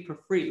totally for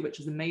free, which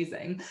is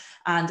amazing.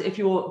 And if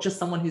you're just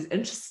someone who's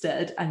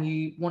interested and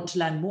you want to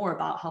learn more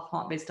about how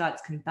plant-based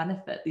diets can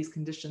benefit these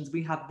conditions,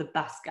 we have the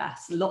best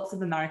guests, lots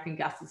of American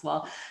guests as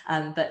well.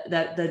 And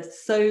they're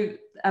so,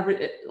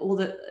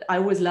 I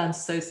always learn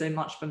so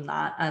much from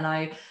that. And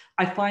I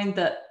find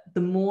that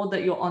the more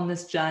that you're on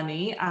this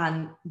journey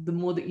and the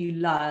more that you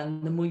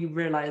learn, the more you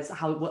realize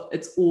how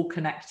it's all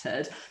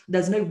connected.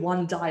 There's no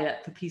one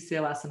diet for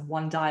PCOS and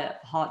one diet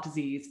for heart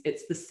disease.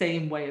 It's the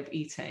same way of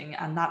eating.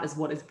 And that is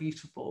what is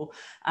beautiful.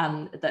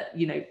 That,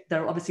 you know,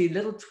 there are obviously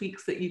little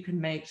tweaks that you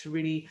can make to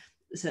really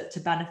to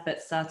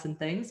benefit certain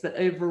things, but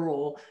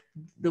overall,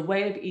 the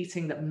way of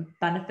eating that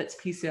benefits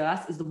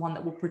PCOS is the one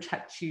that will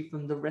protect you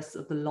from the risks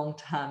of the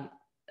long-term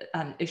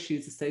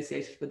issues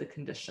associated with the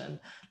condition,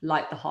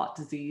 like the heart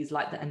disease,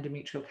 like the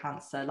endometrial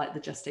cancer, like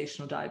the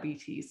gestational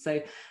diabetes. So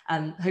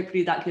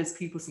hopefully that gives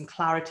people some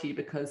clarity,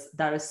 because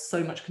there is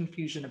so much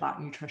confusion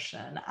about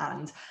nutrition,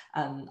 and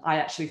I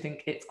actually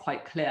think it's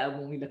quite clear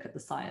when we look at the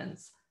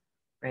science.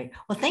 Great.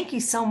 Well, thank you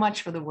so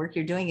much for the work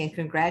you're doing, and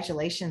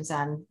congratulations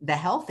on the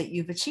health that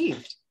you've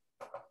achieved.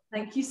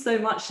 Thank you so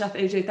much, Chef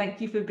AJ. Thank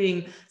you for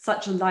being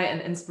such a light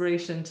and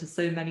inspiration to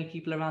so many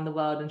people around the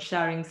world, and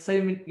sharing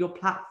your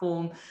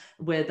platform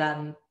with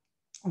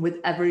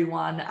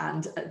everyone,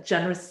 and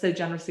so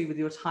generously with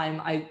your time.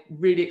 I'm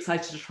really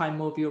excited to try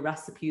more of your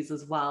recipes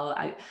as well.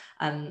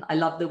 I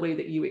love the way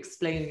that you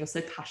explain, and you're so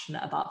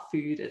passionate about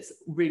food. It's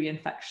really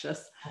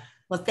infectious.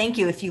 Well, thank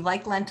you. If you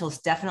like lentils,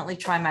 definitely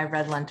try my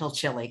red lentil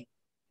chili.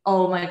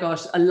 Oh my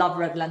gosh, I love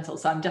red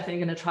lentils. So I'm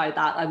definitely going to try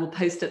that. I will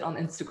post it on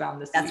Instagram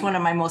this week. That's one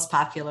of my most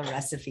popular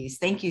recipes.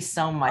 Thank you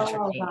so much.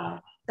 Oh, wow.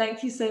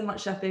 Thank you so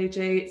much, Chef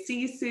AJ. See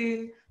you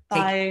soon.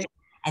 Bye.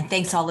 And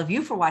thanks all of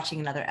you for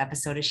watching another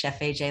episode of Chef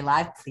AJ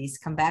Live. Please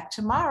come back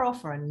tomorrow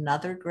for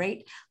another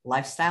great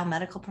lifestyle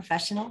medical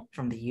professional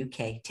from the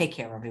UK. Take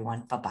care,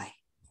 everyone. Bye-bye.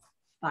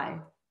 Bye.